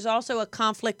don't know. There's also a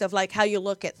conflict of how you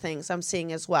look at things I'm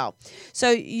seeing as well. So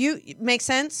you make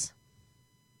sense?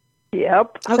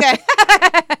 Yep. Okay.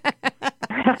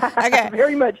 Okay.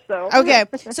 Very much so. Okay.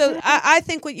 So I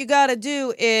think what you got to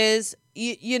do is,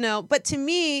 but to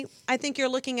me, I think you're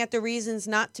looking at the reasons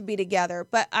not to be together.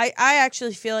 But I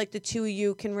actually feel like the two of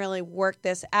you can really work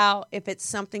this out if it's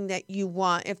something that you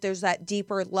want, if there's that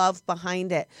deeper love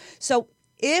behind it. So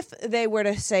if they were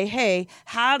to say, hey,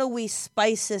 how do we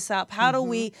spice this up? How do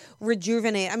we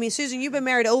rejuvenate? I mean, Susan, you've been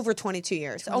married over 22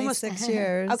 years. 26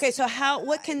 years. Okay, so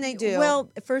what can they do?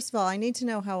 Well, first of all, I need to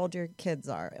know how old your kids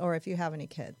are, or if you have any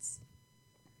kids.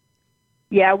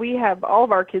 Yeah, we have, all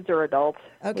of our kids are adults.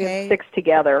 Okay. We have 6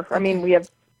 together. I mean, we have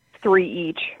 3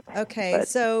 each. Okay, but-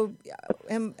 so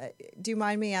do you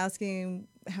mind me asking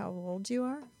how old you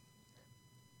are?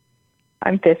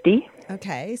 I'm 50.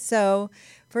 Okay, so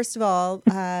first of all,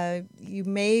 you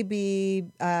may be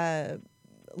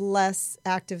less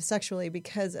active sexually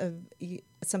because of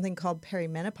something called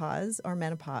perimenopause or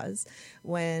menopause.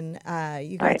 When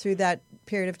you go through that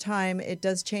period of time, it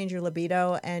does change your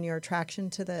libido and your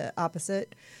attraction to the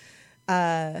opposite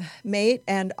mate,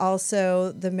 and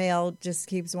also the male just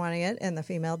keeps wanting it and the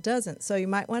female doesn't. So you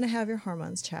might want to have your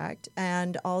hormones checked,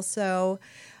 and also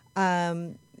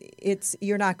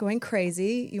you're not going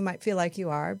crazy. You might feel like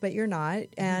you are, but you're not.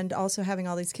 And also having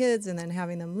all these kids and then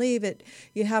having them leave it,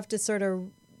 you have to sort of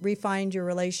refine your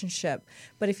relationship.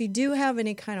 But if you do have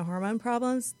any kind of hormone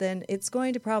problems, then it's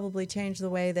going to probably change the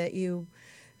way that you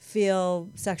feel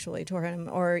sexually toward him,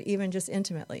 or even just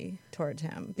intimately toward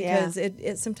him, because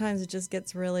it sometimes it just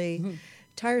gets really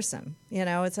tiresome.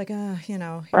 It's like,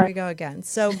 here we go again.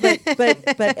 So,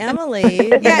 but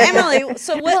Emily, Emily.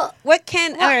 So what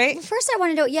can? All right. First, I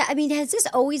want to know. Yeah, I mean, has this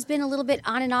always been a little bit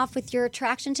on and off with your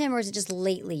attraction to him, or is it just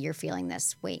lately you're feeling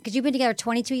this way? Because you've been together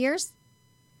 22 years.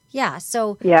 Yeah,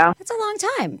 so that's a long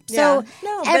time. So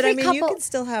no, every but I mean, couple, you can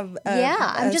still have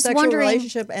I'm just sexual wondering,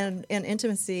 relationship and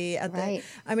intimacy. I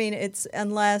mean, it's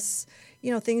unless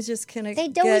things just kind of they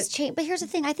don't always change. But here's the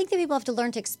thing: I think that people have to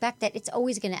learn to expect that it's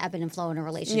always going to ebb and flow in a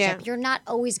relationship. Yeah. You're not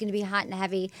always going to be hot and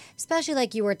heavy, especially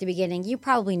like you were at the beginning. You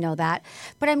probably know that.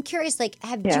 But I'm curious, do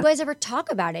you guys ever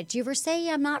talk about it? Do you ever say,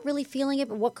 I'm not really feeling it,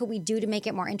 but what could we do to make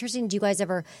it more interesting? Do you guys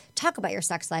ever talk about your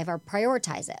sex life or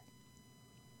prioritize it?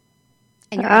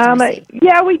 and your intimacy?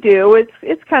 Yeah, we do.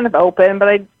 It's kind of open,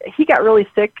 but he got really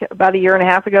sick about a year and a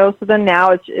half ago. So then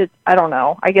now it's I don't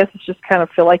know. I guess it's just kind of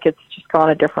feel like it's just gone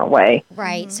a different way.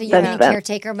 Right. So you're in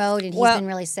caretaker mode, and he's been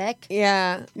really sick.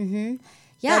 Yeah. Mm-hmm.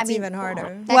 Yeah. That's even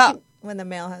harder. When the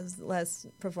male has less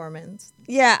performance.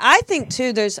 Yeah, I think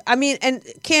too. And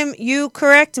Kim, you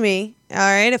correct me, all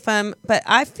right, but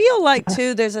I feel like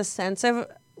too. There's a sense of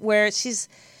where she's.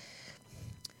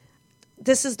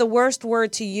 This is the worst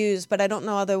word to use, but I don't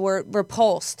know other word.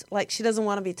 Repulsed, like she doesn't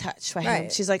want to be touched by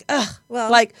him. She's like, ugh. Well,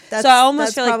 like so. I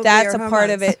almost feel like that's a part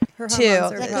of it too.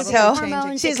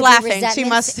 Hormones, she's laughing. She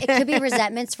must. It could be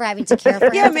resentments for having to care for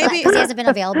him. Yeah, maybe because he hasn't been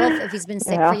available. If he's been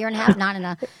sick for a year and a half, not in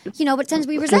a, but sometimes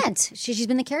we resent. She's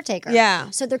been the caretaker.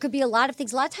 Yeah. So there could be a lot of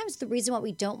things. A lot of times, the reason why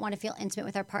we don't want to feel intimate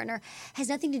with our partner has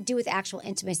nothing to do with actual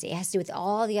intimacy. It has to do with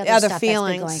all the other stuff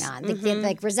feelings that's been going on,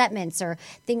 like resentments or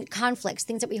conflicts,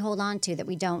 things that we hold on to that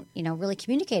we don't, really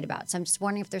communicate about. So I'm just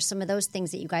wondering if there's some of those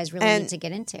things that you guys really need to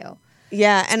get into.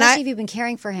 Yeah, and especially if you've been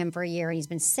caring for him for a year and he's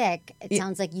been sick, it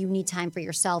sounds like you need time for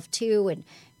yourself too, and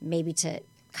maybe to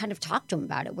kind of talk to him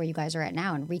about it where you guys are at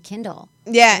now and rekindle.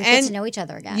 Yeah, and get to know each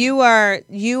other again. You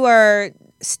are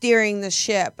steering the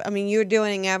ship. I mean, you're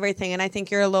doing everything, and I think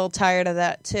you're a little tired of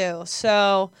that too.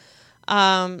 So,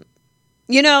 that's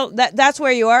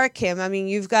where you are, Kim. I mean,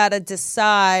 you've got to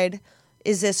decide: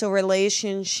 is this a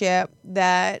relationship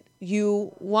that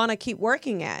you want to keep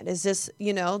working at? Is this,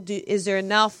 is there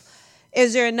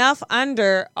enough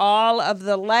under all of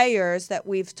the layers that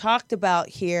we've talked about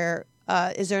here?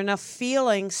 Is there enough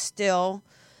feeling still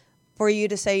for you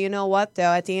to say, you know what,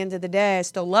 though, at the end of the day, I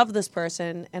still love this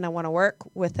person and I want to work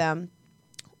with them?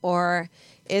 Or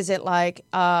is it like,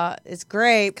 it's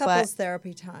great, couples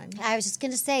therapy time? I was just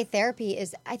going to say therapy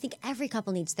I think every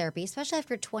couple needs therapy, especially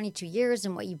after 22 years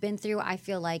and what you've been through. I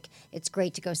feel like it's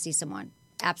great to go see someone.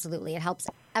 Absolutely. It helps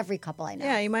every couple I know.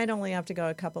 Yeah, you might only have to go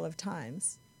a couple of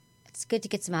times. It's good to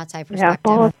get some outside perspective.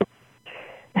 Yeah,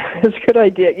 it's a good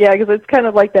idea. Yeah, because it's kind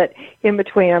of like that in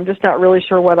between. I'm just not really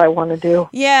sure what I want to do.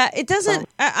 Yeah, it doesn't.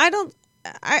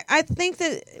 I think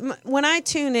that when I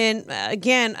tune in,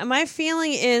 again, my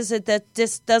feeling is that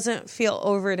this doesn't feel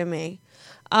over to me.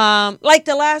 Like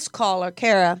the last caller,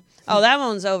 Kara. Oh, that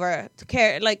one's over.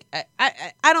 Like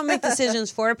I don't make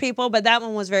decisions for people, but that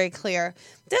one was very clear.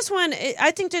 This one,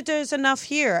 I think that there's enough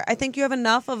here. I think you have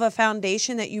enough of a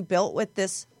foundation that you built with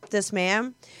this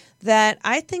man that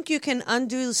I think you can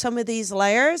undo some of these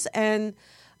layers and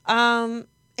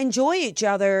enjoy each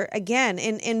other again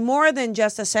in more than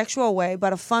just a sexual way,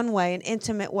 but a fun way, an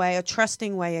intimate way, a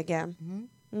trusting way again.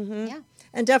 Mm-hmm. Mm-hmm. Yeah.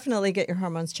 And definitely get your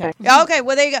hormones checked. Okay,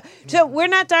 well there you go. So we're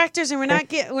not doctors and we're not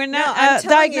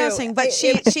diagnosing, but she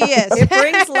is. It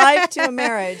brings life to a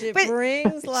marriage. It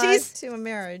brings life to a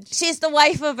marriage. She's the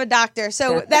wife of a doctor,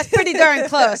 so that's pretty darn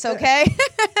close. Okay.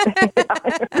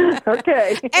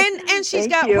 Okay. And she's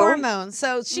got hormones,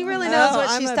 so she really knows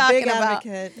what she's talking about.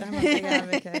 I'm a big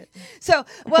advocate. So,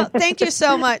 well, thank you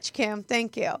so much, Kim.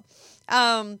 Thank you.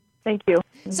 Thank you.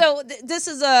 So this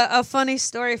is a funny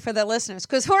story for the listeners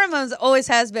because hormones always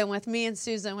has been with me and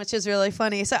Susan, which is really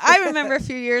funny. So I remember a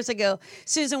few years ago,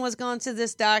 Susan was going to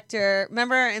this doctor,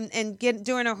 remember, and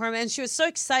doing her hormone, and she was so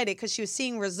excited because she was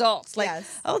seeing results. Like,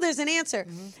 oh, there's an answer.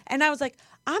 Mm-hmm. And I was like,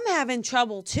 I'm having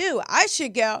trouble too. I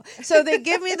should go. So they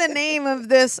give me the name of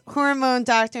this hormone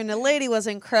doctor, and the lady was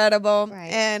incredible.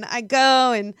 Right. And I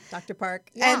go and Dr. Park.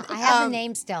 Yeah, and, I have the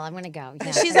name still. I'm going to go.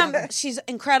 Yeah. She's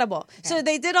incredible. Okay. So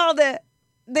they did all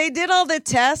the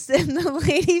tests, and the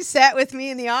lady sat with me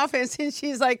in the office, and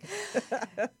she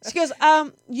goes,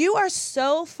 you are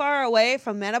so far away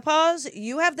from menopause.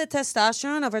 You have the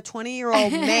testosterone of a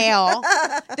 20-year-old male.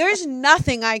 There's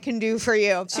nothing I can do for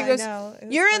you. She goes,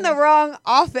 you're funny. In the wrong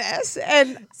office.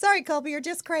 And sorry, Colby, you're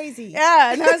just crazy.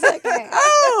 Yeah. And I was like,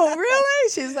 oh, really?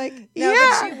 She's like, no,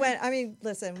 yeah. But she went, I mean,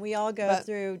 listen, we all go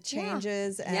through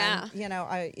changes and,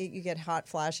 you get hot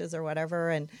flashes or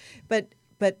whatever. But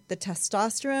the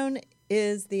testosterone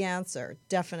is the answer,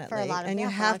 definitely. For a lot of and you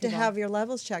have to have your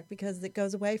levels checked because it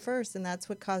goes away first, and that's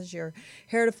what causes your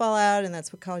hair to fall out, and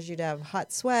that's what causes you to have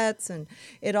hot sweats, and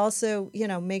it also,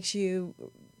 makes you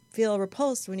feel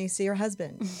repulsed when you see your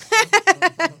husband.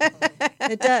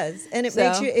 It does, and it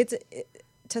makes you.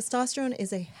 Testosterone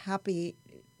is a happy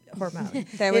hormone.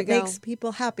 It makes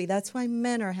people happy. That's why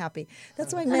men are happy.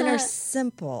 That's why men are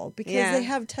simple, because they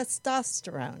have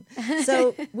testosterone.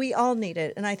 So we all need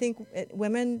it. And I think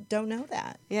women don't know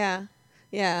that. Yeah.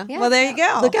 Well, there you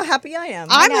go. Look how happy I am.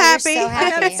 I'm happy. So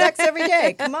happy. I have sex every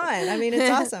day. Come on. I mean, it's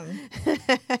awesome.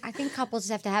 I think couples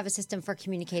have to have a system for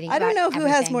communicating. I don't know who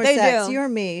has more sex, you or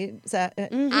me,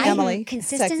 Emily.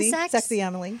 Consistent sex? Sexy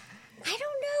Emily. I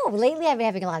don't know. Lately, I've been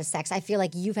having a lot of sex. I feel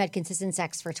like you've had consistent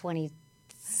sex for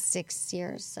 26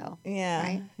 years. So Yeah.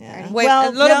 right? Yeah. Wait, well,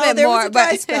 a little no, bit there more, was a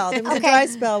dry but- spell. There was a Okay. dry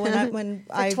spell when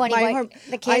For I 20, my what, horm-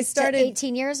 the I kids started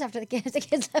 18 years after the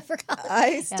kids left for college.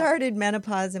 I started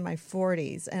menopause in my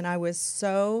 40s, and I was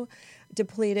so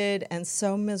depleted and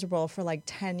so miserable for like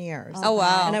 10 years. Oh,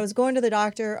 wow. And I was going to the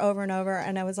doctor over and over,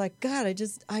 and I was like, God, I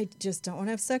just don't want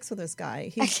to have sex with this guy.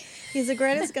 He's the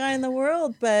greatest guy in the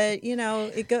world, but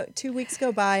 2 weeks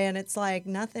go by and it's like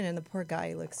nothing, and the poor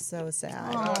guy looks so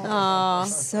sad. Aw.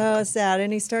 So sad,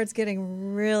 and he starts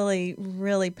getting really,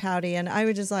 really pouty, and I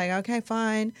was just like, okay,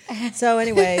 fine. So,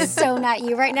 anyways, So not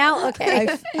you right now? Okay.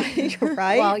 you're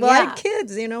right. Well, I yeah. had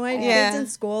kids. I had Yeah. kids in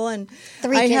school, and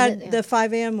 3 I kids, had yeah. the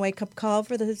 5 a.m. wake up call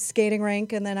for the skating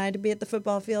rink, and then I had to be at the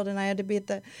football field, and I had to be at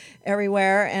the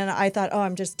everywhere. And I thought, oh,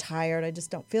 I'm just tired. I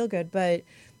just don't feel good. But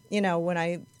when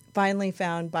I finally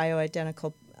found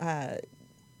bioidentical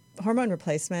hormone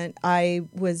replacement, I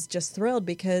was just thrilled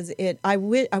because I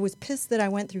was pissed that I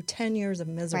went through 10 years of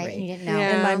misery Right, you didn't know.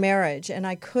 in my Yeah. marriage, and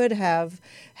I could have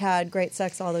had great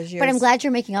sex all those years. But I'm glad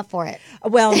you're making up for it.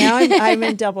 Well, now I'm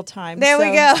in double time. There we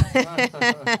so-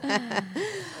 go.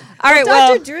 All right,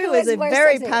 well, Dr. Drew is a Where's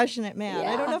very sexy? passionate man. I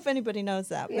Yeah. don't know if anybody knows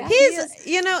that. But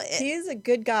Yeah. he's a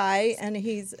good guy, and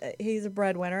he's a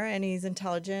breadwinner, and he's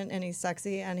intelligent, and he's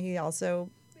sexy, and he also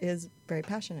is very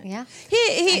passionate. Yeah.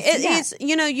 he's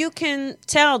you can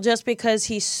tell just because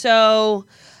he's so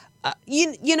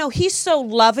he's so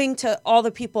loving to all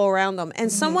the people around him,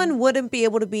 and someone wouldn't be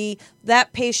able to be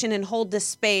that patient and hold this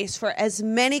space for as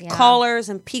many Yeah. callers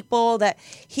and people that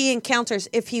he encounters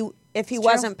if he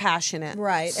wasn't passionate.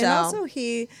 Right. So, And also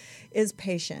he is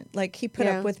patient. Like he put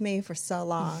Yeah. up with me for so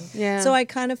long. Yeah. So I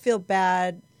kind of feel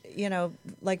bad,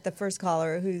 like the first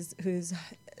caller whose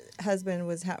husband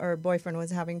or boyfriend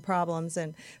was having problems,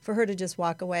 and for her to just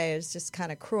walk away is just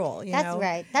kind of cruel. That's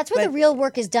right. That's where the real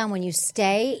work is done, when you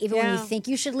stay, even when you Yeah. think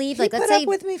you should leave. He Like, put let's say, up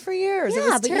with me for years. yeah, it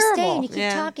was but terrible. you stay and you keep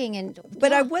Yeah. talking, and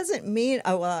But I wasn't mean.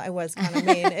 Oh, well, I was kind of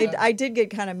mean. I did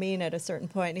get kind of mean at a certain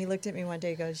point. And he looked at me one day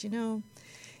and goes,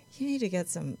 you need to get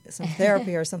some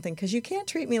therapy or something, because you can't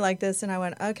treat me like this. And I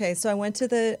went, okay. So I went to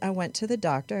the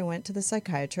doctor. I went to the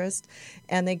psychiatrist,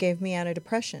 and they gave me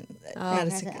antidepressant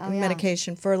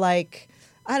medication for like,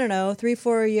 I don't know,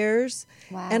 3-4 years.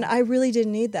 Wow. And I really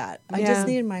didn't need that. I Yeah. just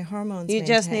needed my hormones. You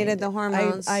just maintained. needed the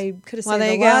hormones. I could have Well, saved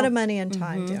there a you lot go. of money and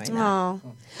time doing that. Oh.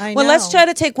 I Well, let's know. try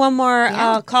to take one more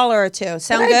Yeah. caller or two.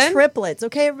 Sound But I had good? triplets,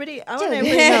 okay, everybody. I want Dude,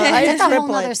 everybody to know I had that's a whole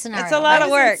triplets. nother scenario. It's a lot I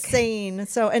of was work. insane.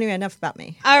 So anyway, enough about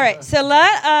me. All right, so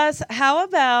let us. How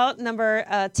about number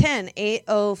 10,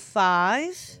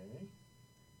 805?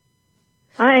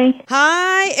 Hi.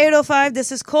 Hi, 805.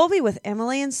 This is Colby with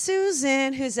Emily and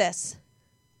Susan. Who's this?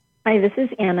 Hi, this is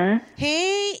Anna.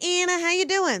 Hey, Anna. How you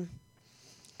doing?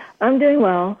 I'm doing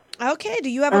well. Okay. Do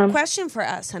you have a question for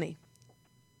us, honey?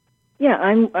 Yeah,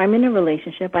 I'm in a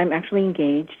relationship. I'm actually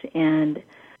engaged, and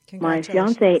my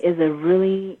fiance is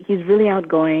he's really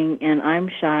outgoing, and I'm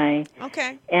shy.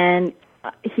 Okay. And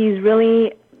he's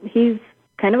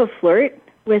kind of a flirt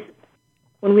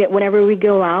whenever we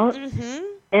go out. Mm-hmm.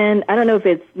 And I don't know if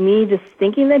it's me just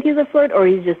thinking that he's a flirt, or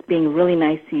he's just being really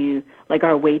nice to you, like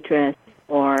our waitress,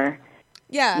 or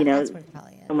Yeah.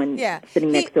 someone Yeah.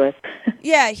 sitting next to us.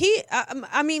 Yeah,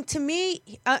 I mean, to me,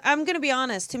 I'm going to be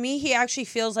honest. To me, he actually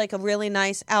feels like a really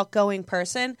nice, outgoing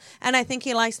person. And I think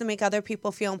he likes to make other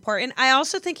people feel important. I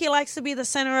also think he likes to be the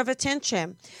center of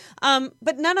attention.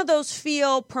 But none of those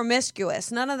feel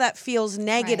promiscuous. None of that feels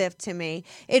negative to me.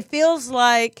 It feels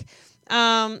like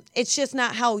it's just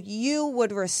not how you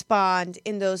would respond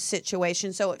in those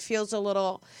situations. So it feels a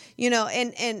little,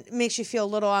 and makes you feel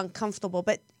a little uncomfortable.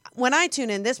 But when I tune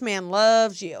in, this man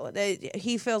loves you.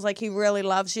 He feels like he really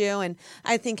loves you. And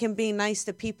I think him being nice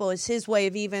to people is his way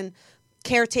of even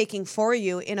caretaking for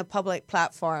you in a public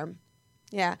platform.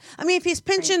 Yeah. I mean, if he's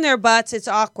pinching their butts, it's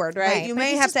awkward, right? You But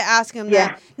may he's have just- to ask him Yeah.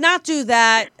 to not do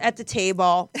that at the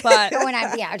table. But don't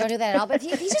do that at all. But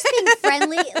if he's just being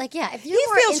friendly, like, yeah, if you're He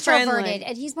more feels introverted friendly.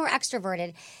 and he's more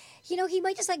extroverted, he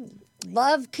might just like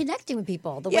love connecting with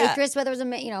people. The Yeah. waitress, whether it was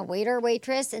a waiter or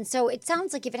waitress, and so it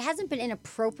sounds like if it hasn't been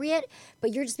inappropriate,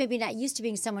 but you're just maybe not used to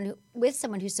being someone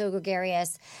who's so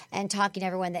gregarious and talking to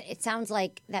everyone, that it sounds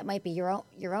like that might be your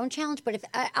own challenge. But if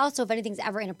anything's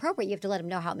ever inappropriate, you have to let him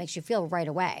know how it makes you feel right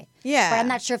away. Yeah. But I'm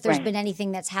not sure if there's Right. been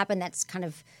anything that's happened that's kind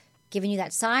of given you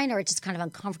that sign, or it's just kind of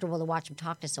uncomfortable to watch him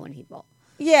talk to so many people.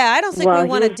 yeah, I don't think Well, we he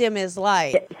want to was- dim his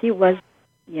light. He was,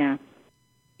 yeah.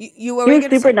 You were He was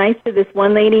gonna super say- nice to this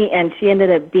one lady, and she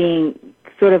ended up being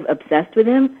sort of obsessed with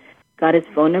him. Got his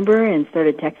phone number and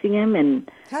started texting him, and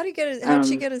How did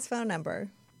she get his phone number?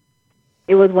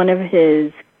 it was one of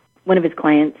his one of his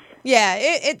clients.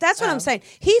 Yeah, that's what I'm saying.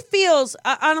 He feels,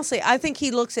 honestly, I think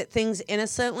he looks at things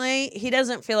innocently. He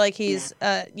doesn't feel like he's,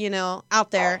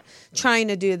 out there trying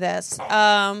to do this.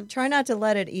 Try not to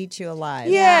let it eat you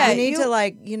alive. Yeah,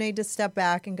 you need to step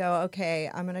back and go, okay,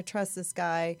 I'm going to trust this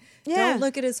guy. Yeah. Don't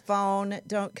look at his phone.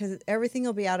 Because everything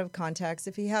will be out of context.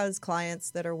 If he has clients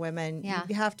that are women,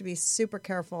 you have to be super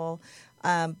careful.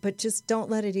 But just don't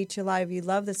let it eat you alive. You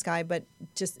love this guy, but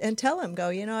and tell him,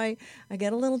 I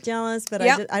get a little jealous, but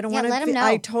I don't want to. Let him know.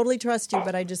 I totally trust you,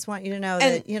 but I just want you to know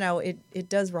that it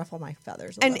does ruffle my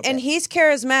feathers. And he's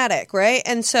charismatic, right?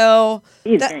 And so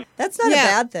that's not a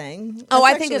bad thing. That's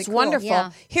I think it's cool. wonderful.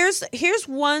 Yeah. Here's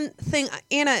one thing,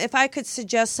 Anna. If I could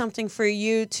suggest something for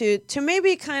you to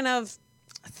maybe kind of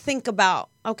think about,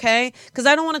 okay? Because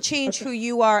I don't want to change who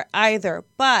you are either,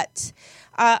 but.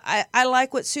 I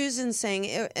like what Susan's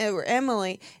saying, or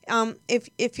Emily.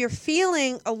 If you're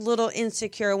feeling a little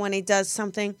insecure when he does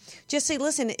something, just say,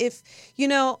 listen,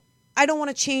 I don't want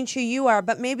to change who you are,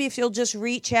 but maybe if you'll just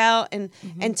reach out and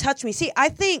touch me. See, I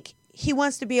think he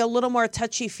wants to be a little more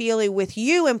touchy-feely with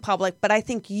you in public, but I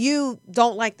think you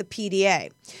don't like the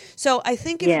PDA. So I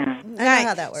think I know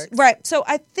how that works. Right. So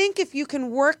I think if you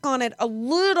can work on it a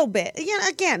little bit,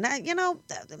 again,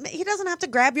 he doesn't have to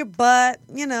grab your butt,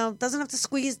 doesn't have to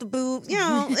squeeze the boob,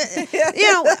 I'm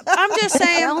just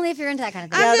saying. Only if you're into that kind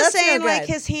of thing. I'm just saying, like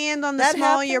his hand on the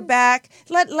small of your back,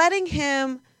 letting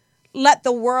him let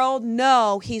the world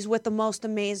know he's with the most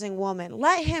amazing woman.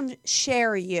 Let him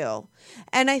share you.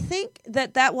 And I think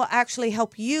that will actually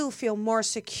help you feel more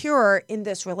secure in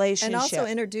this relationship. And also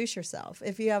introduce yourself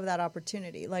if you have that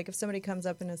opportunity. Like if somebody comes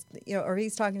up and is, or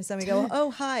he's talking to somebody, go,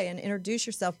 oh, hi, and introduce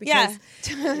yourself.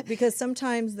 Because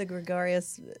sometimes the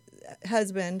gregarious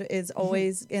husband is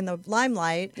always in the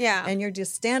limelight. Yeah. And you're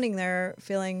just standing there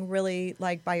feeling really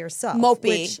like by yourself.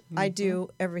 Mopey. Which I do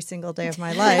every single day of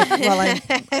my life while I'm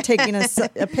taking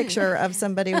a picture of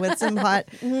somebody with some hot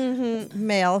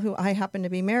male who I happen to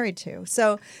be married to.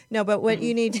 So, no, but what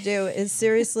you need to do is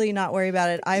seriously not worry about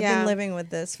it. I've been living with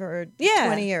this for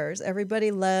 20 years.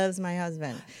 Everybody loves my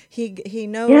husband. He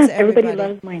knows everybody. Everybody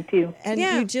loves mine too. And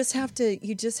you just have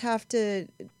to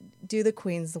do the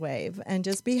Queen's wave and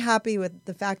just be happy with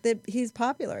the fact that he's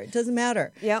popular. It doesn't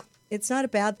matter. Yep. It's not a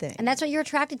bad thing. And that's what you're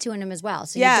attracted to in him as well.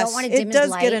 So you don't want to dim it does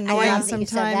his light. get annoying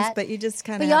sometimes, but you just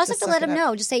kind of But you also have to let him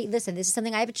know. Just say, listen, this is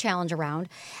something I have a challenge around.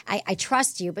 I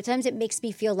trust you, but sometimes it makes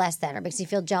me feel less than or makes me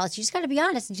feel jealous. You just got to be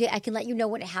honest. I can let you know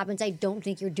when it happens. I don't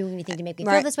think you're doing anything to make me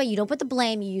feel this way. You don't put the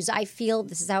blame. You use I feel.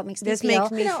 This is how it makes me feel.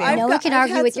 No one can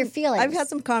argue with your feelings. I've had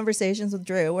some conversations with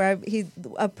Drew where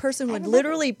a person would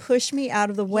literally push me out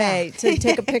of the way to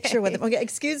take a picture with him. Okay,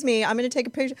 excuse me, I'm going to take a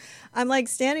picture. I'm like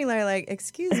standing there like,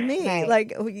 excuse me,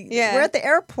 like we're at the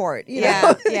airport. You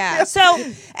know? Yeah. So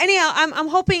anyhow, I'm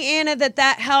hoping, Anna,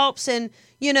 that helps and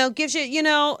gives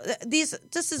you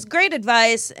this is great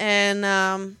advice.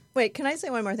 And wait, can I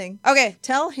say one more thing? Okay,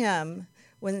 tell him.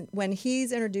 When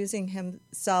he's introducing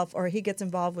himself or he gets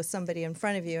involved with somebody in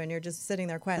front of you and you're just sitting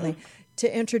there quietly,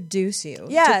 to introduce you,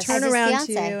 to turn around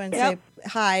to you and say,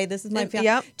 hi, this is my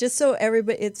fiance. Just so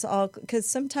everybody, it's all, because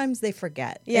sometimes they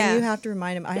forget. Yeah. And you have to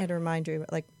remind them. I had to remind you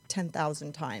like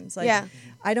 10,000 times. Like,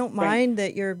 I don't mind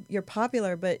that you're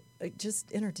popular, but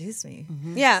just introduce me.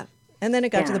 Mm-hmm. Yeah. And then it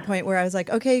got to the point where I was like,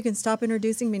 okay, you can stop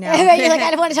introducing me now. You're like, I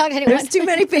don't want to talk to anyone. There's too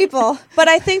many people. But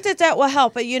I think that will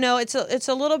help. But, it's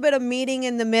a little bit of meeting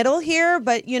in the middle here.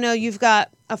 But, you've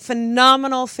got a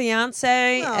phenomenal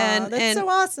fiance. That's so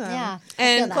awesome. Yeah.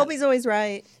 And Colby's always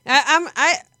right.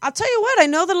 I'll tell you what, I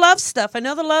know the love stuff. I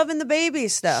know the love and the baby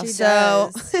stuff. She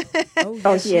does.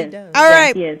 She does. All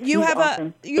right. Yes, you have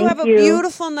awesome. a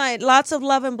beautiful night. Lots of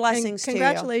love and blessings and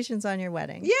congratulations on your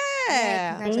wedding.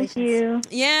 Yeah. Thank you.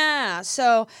 Yeah.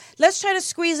 So let's try to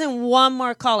squeeze in one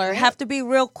more caller. Have to be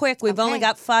real quick. We've only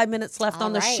got 5 minutes left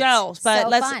on the show. But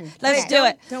let's do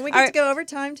it. Don't we get to go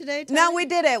overtime today, Tony? No, we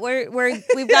did it.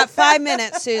 We've got 5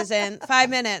 minutes, Susan. 5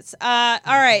 minutes. All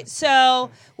right. So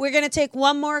we're going to take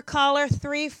one more caller,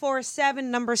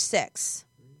 347, number 6.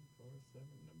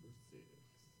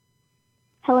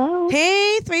 Hello.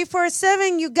 Hey,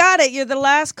 347, you got it. You're the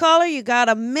last caller. You got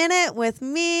a minute with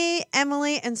me,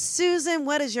 Emily, and Susan.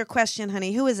 What is your question,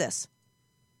 honey? Who is this?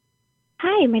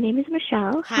 Hi, my name is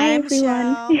Michelle. Hi,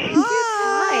 everyone.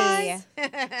 Hi.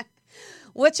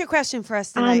 What's your question for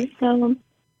us tonight?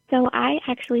 So I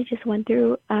actually just went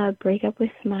through a breakup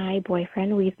with my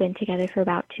boyfriend. We've been together for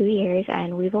about 2 years,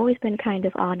 and we've always been kind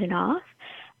of on and off.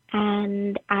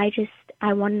 And I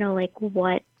want to know, like,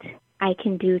 what I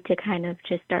can do to kind of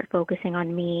just start focusing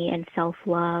on me and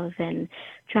self-love and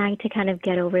trying to kind of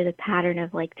get over the pattern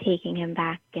of, like, taking him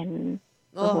back and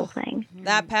the whole thing.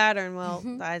 That pattern, well,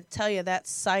 I tell you, that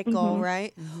cycle,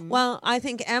 right? Well, I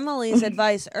think Emily's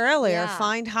advice earlier,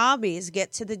 find hobbies,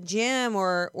 get to the gym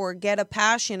or get a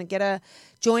passion,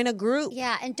 join a group.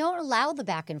 Yeah, and don't allow the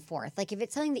back and forth. Like, if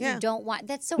it's something that you don't want,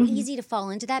 that's so easy to fall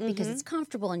into that because it's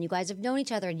comfortable and you guys have known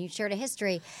each other and you've shared a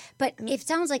history. But it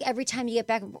sounds like every time you get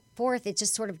back and forth, it's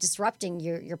just sort of disrupting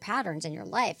your patterns in your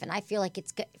life. And I feel like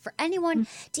it's good for anyone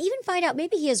to even find out,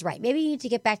 maybe he is right. Maybe you need to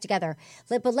get back together.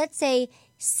 But let's say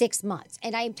 6 months.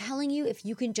 And I'm telling you, if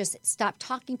you can just stop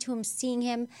talking to him, seeing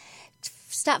him,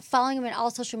 stop following him on all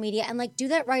social media and do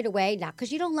that right away. Not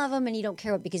because you don't love him and you don't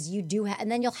care, but because you do. And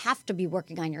then you'll have to be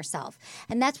working on yourself.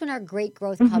 And that's when our great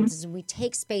growth comes, is when we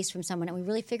take space from someone and we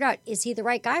really figure out, is he the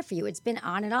right guy for you? It's been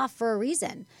on and off for a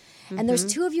reason. And there's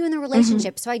two of you in the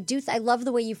relationship. So I love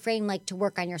the way you frame to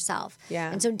work on yourself.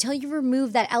 Yeah. And so until you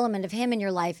remove that element of him in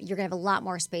your life, you're going to have a lot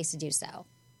more space to do so.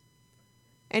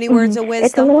 Any words of wisdom?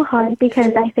 It's a little hard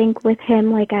because I think with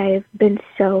him, I've been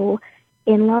so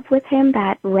in love with him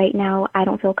that right now I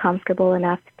don't feel comfortable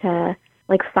enough to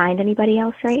find anybody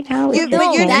else right now. You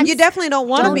definitely don't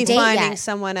want to be finding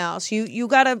someone else. You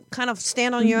got to kind of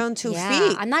stand on your own 2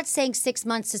 feet. I'm not saying 6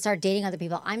 months to start dating other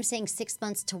people. I'm saying 6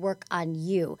 months to work on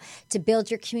you, to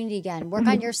build your community again, work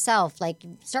on yourself,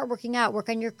 start working out, work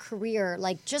on your career,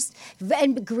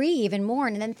 and grieve and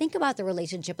mourn, and then think about the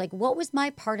relationship. What was my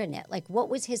part in it? What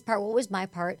was his part? What was my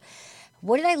part?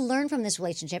 What did I learn from this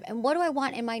relationship? And what do I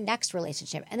want in my next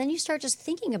relationship? And then you start just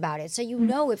thinking about it. So you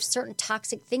know if certain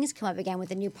toxic things come up again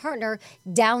with a new partner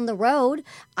down the road,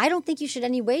 I don't think you should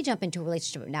anyway jump into a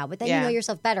relationship now. But then you know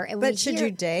yourself better. And but should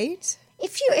you date?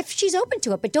 If she's open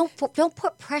to it, but don't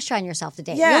put pressure on yourself to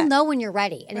date. You'll know when you're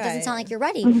ready, and it doesn't sound like you're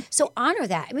ready. So honor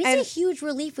that. I mean, it's a huge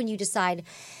relief when you decide.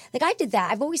 I did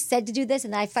that. I've always said to do this,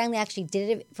 and then I finally actually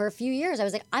did it for a few years. I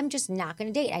was like, I'm just not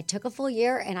going to date. I took a full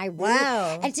year, and I really,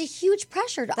 and it's a huge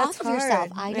pressure off of yourself.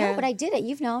 I know, but I did it.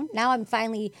 You've known. Now I'm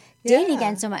finally dating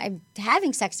again, so I'm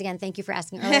having sex again. Thank you for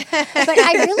asking earlier. But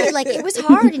I really it was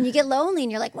hard, and you get lonely,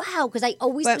 and you're like, wow, because I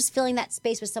always was filling that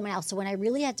space with someone else. So when I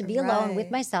really had to be alone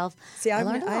with myself, I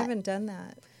learned a lot. I haven't done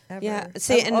that. Ever. Yeah,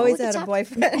 see, I've always had a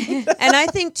boyfriend. And I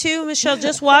think too, Michelle,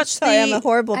 just watch I'm a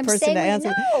horrible person to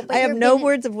answer. I have no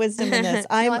words of wisdom in this.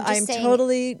 I'm saying,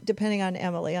 totally depending on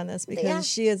Emily on this because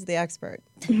she is the expert.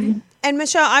 And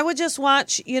Michelle, I would just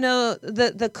watch,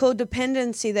 the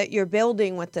codependency that you're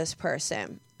building with this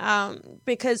person.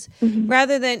 Because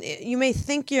rather than, you may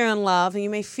think you're in love and you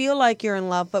may feel like you're in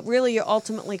love, but really you're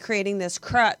ultimately creating this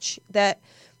crutch that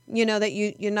that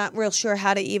you're not real sure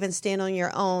how to even stand on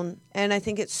your own. And I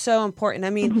think it's so important. I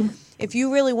mean, if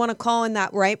you really want to call in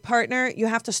that right partner, you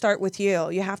have to start with you.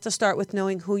 You have to start with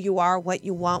knowing who you are, what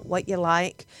you want, what you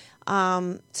like. So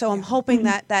I'm hoping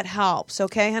that helps.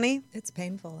 Okay, honey? It's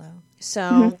painful, though.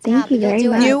 So thank you very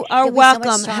much. You are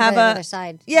welcome. Have other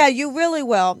side. Yeah, you really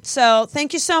will. So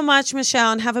thank you so much,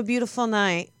 Michelle, and have a beautiful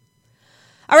night.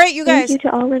 All right, you guys. Thank you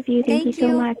to all of you. Thank you so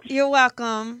much. You're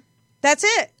welcome. That's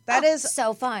it. That is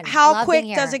so fun. How quick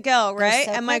does it go, right?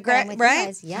 So Am I great?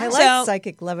 right? Yeah. I like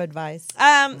psychic love advice.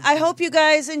 I hope you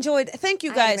guys enjoyed. Thank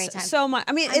you I had a guys great time. so much.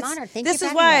 I mean, I'm honored. Thank this you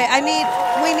is for why having me.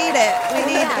 we need it. We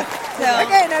need it. So,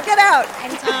 Okay, now get out.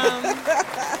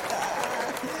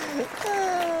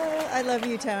 I love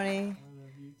you, Tony.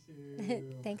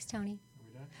 Thanks, Tony.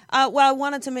 Well, I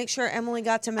wanted to make sure Emily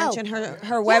got to mention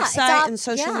her website and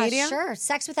social media. Sure.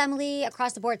 Sex with Emily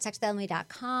across the board,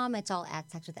 sexwithemily.com. It's all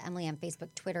at Sex with Emily on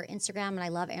Facebook, Twitter, Instagram, and I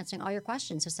love answering all your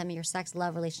questions. So send me your sex,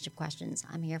 love, relationship questions.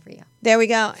 I'm here for you. There we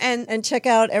go. And check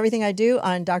out everything I do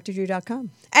on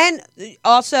drdrew.com. And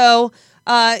also,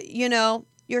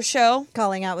 your show,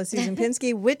 Calling Out with Susan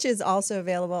Pinsky, which is also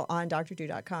available on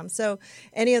drdrew.com. So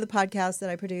any of the podcasts that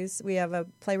I produce, we have a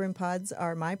Playroom Pods,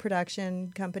 are my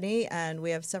production company, and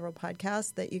we have several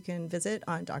podcasts that you can visit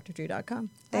on drdrew.com.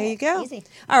 There you go. Easy.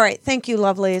 All right. Thank you,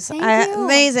 lovelies. Thank you.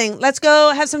 Amazing. Let's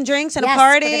go have some drinks and a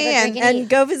party. And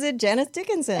go visit Janice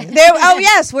Dickinson.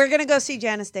 Yes, we're going to go see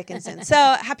Janice Dickinson. So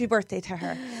happy birthday to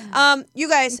her. You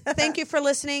guys, thank you for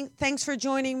listening. Thanks for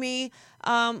joining me.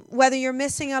 Whether you're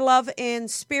missing a love in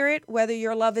spirit, whether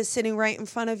your love is sitting right in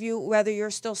front of you, whether you're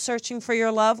still searching for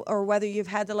your love, or whether you've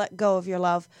had to let go of your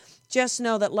love, just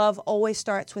know that love always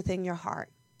starts within your heart.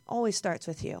 Always starts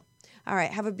with you. All right.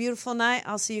 Have a beautiful night.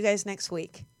 I'll see you guys next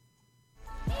week.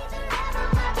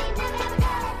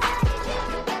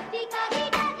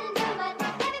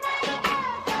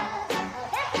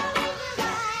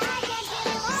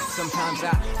 Sometimes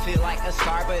I feel like a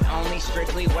star, but only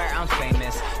strictly where I'm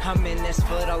famous. I'm in this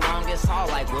for the longest haul,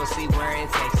 like we'll see where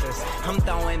it takes us. I'm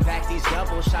throwing back these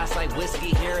double shots like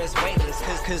whiskey here is weightless.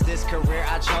 Cause this career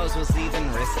I chose was even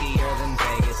riskier than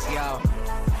Vegas, yo.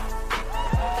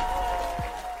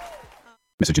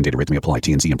 Message and data rates may apply.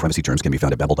 T&C and privacy terms can be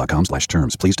found at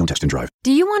babbel.com/terms. Please don't text and drive.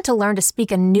 Do you want to learn to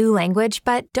speak a new language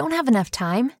but don't have enough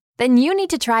time? Then you need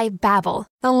to try Babbel,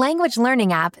 the language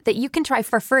learning app that you can try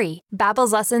for free.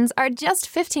 Babbel's lessons are just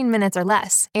 15 minutes or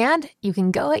less, and you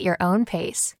can go at your own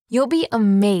pace. You'll be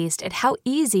amazed at how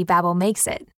easy Babbel makes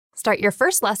it. Start your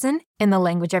first lesson in the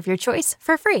language of your choice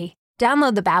for free.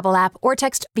 Download the Babbel app or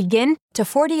text BEGIN to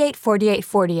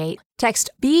 484848.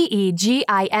 Text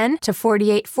BEGIN to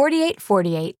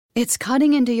 484848. It's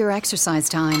cutting into your exercise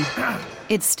time.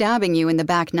 It's stabbing you in the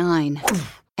back nine.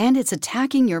 And it's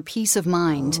attacking your peace of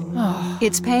mind.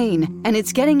 It's pain, and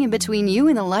it's getting in between you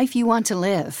and the life you want to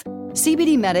live.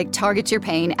 CBD Medic targets your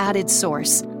pain at its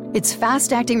source. It's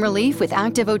fast-acting relief with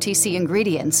active OTC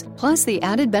ingredients, plus the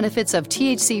added benefits of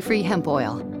THC-free hemp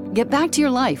oil. Get back to your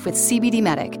life with CBD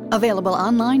Medic, available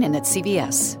online and at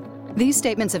CVS. These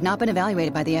statements have not been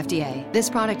evaluated by the FDA. This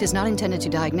product is not intended to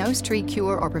diagnose, treat,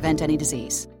 cure, or prevent any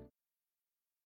disease.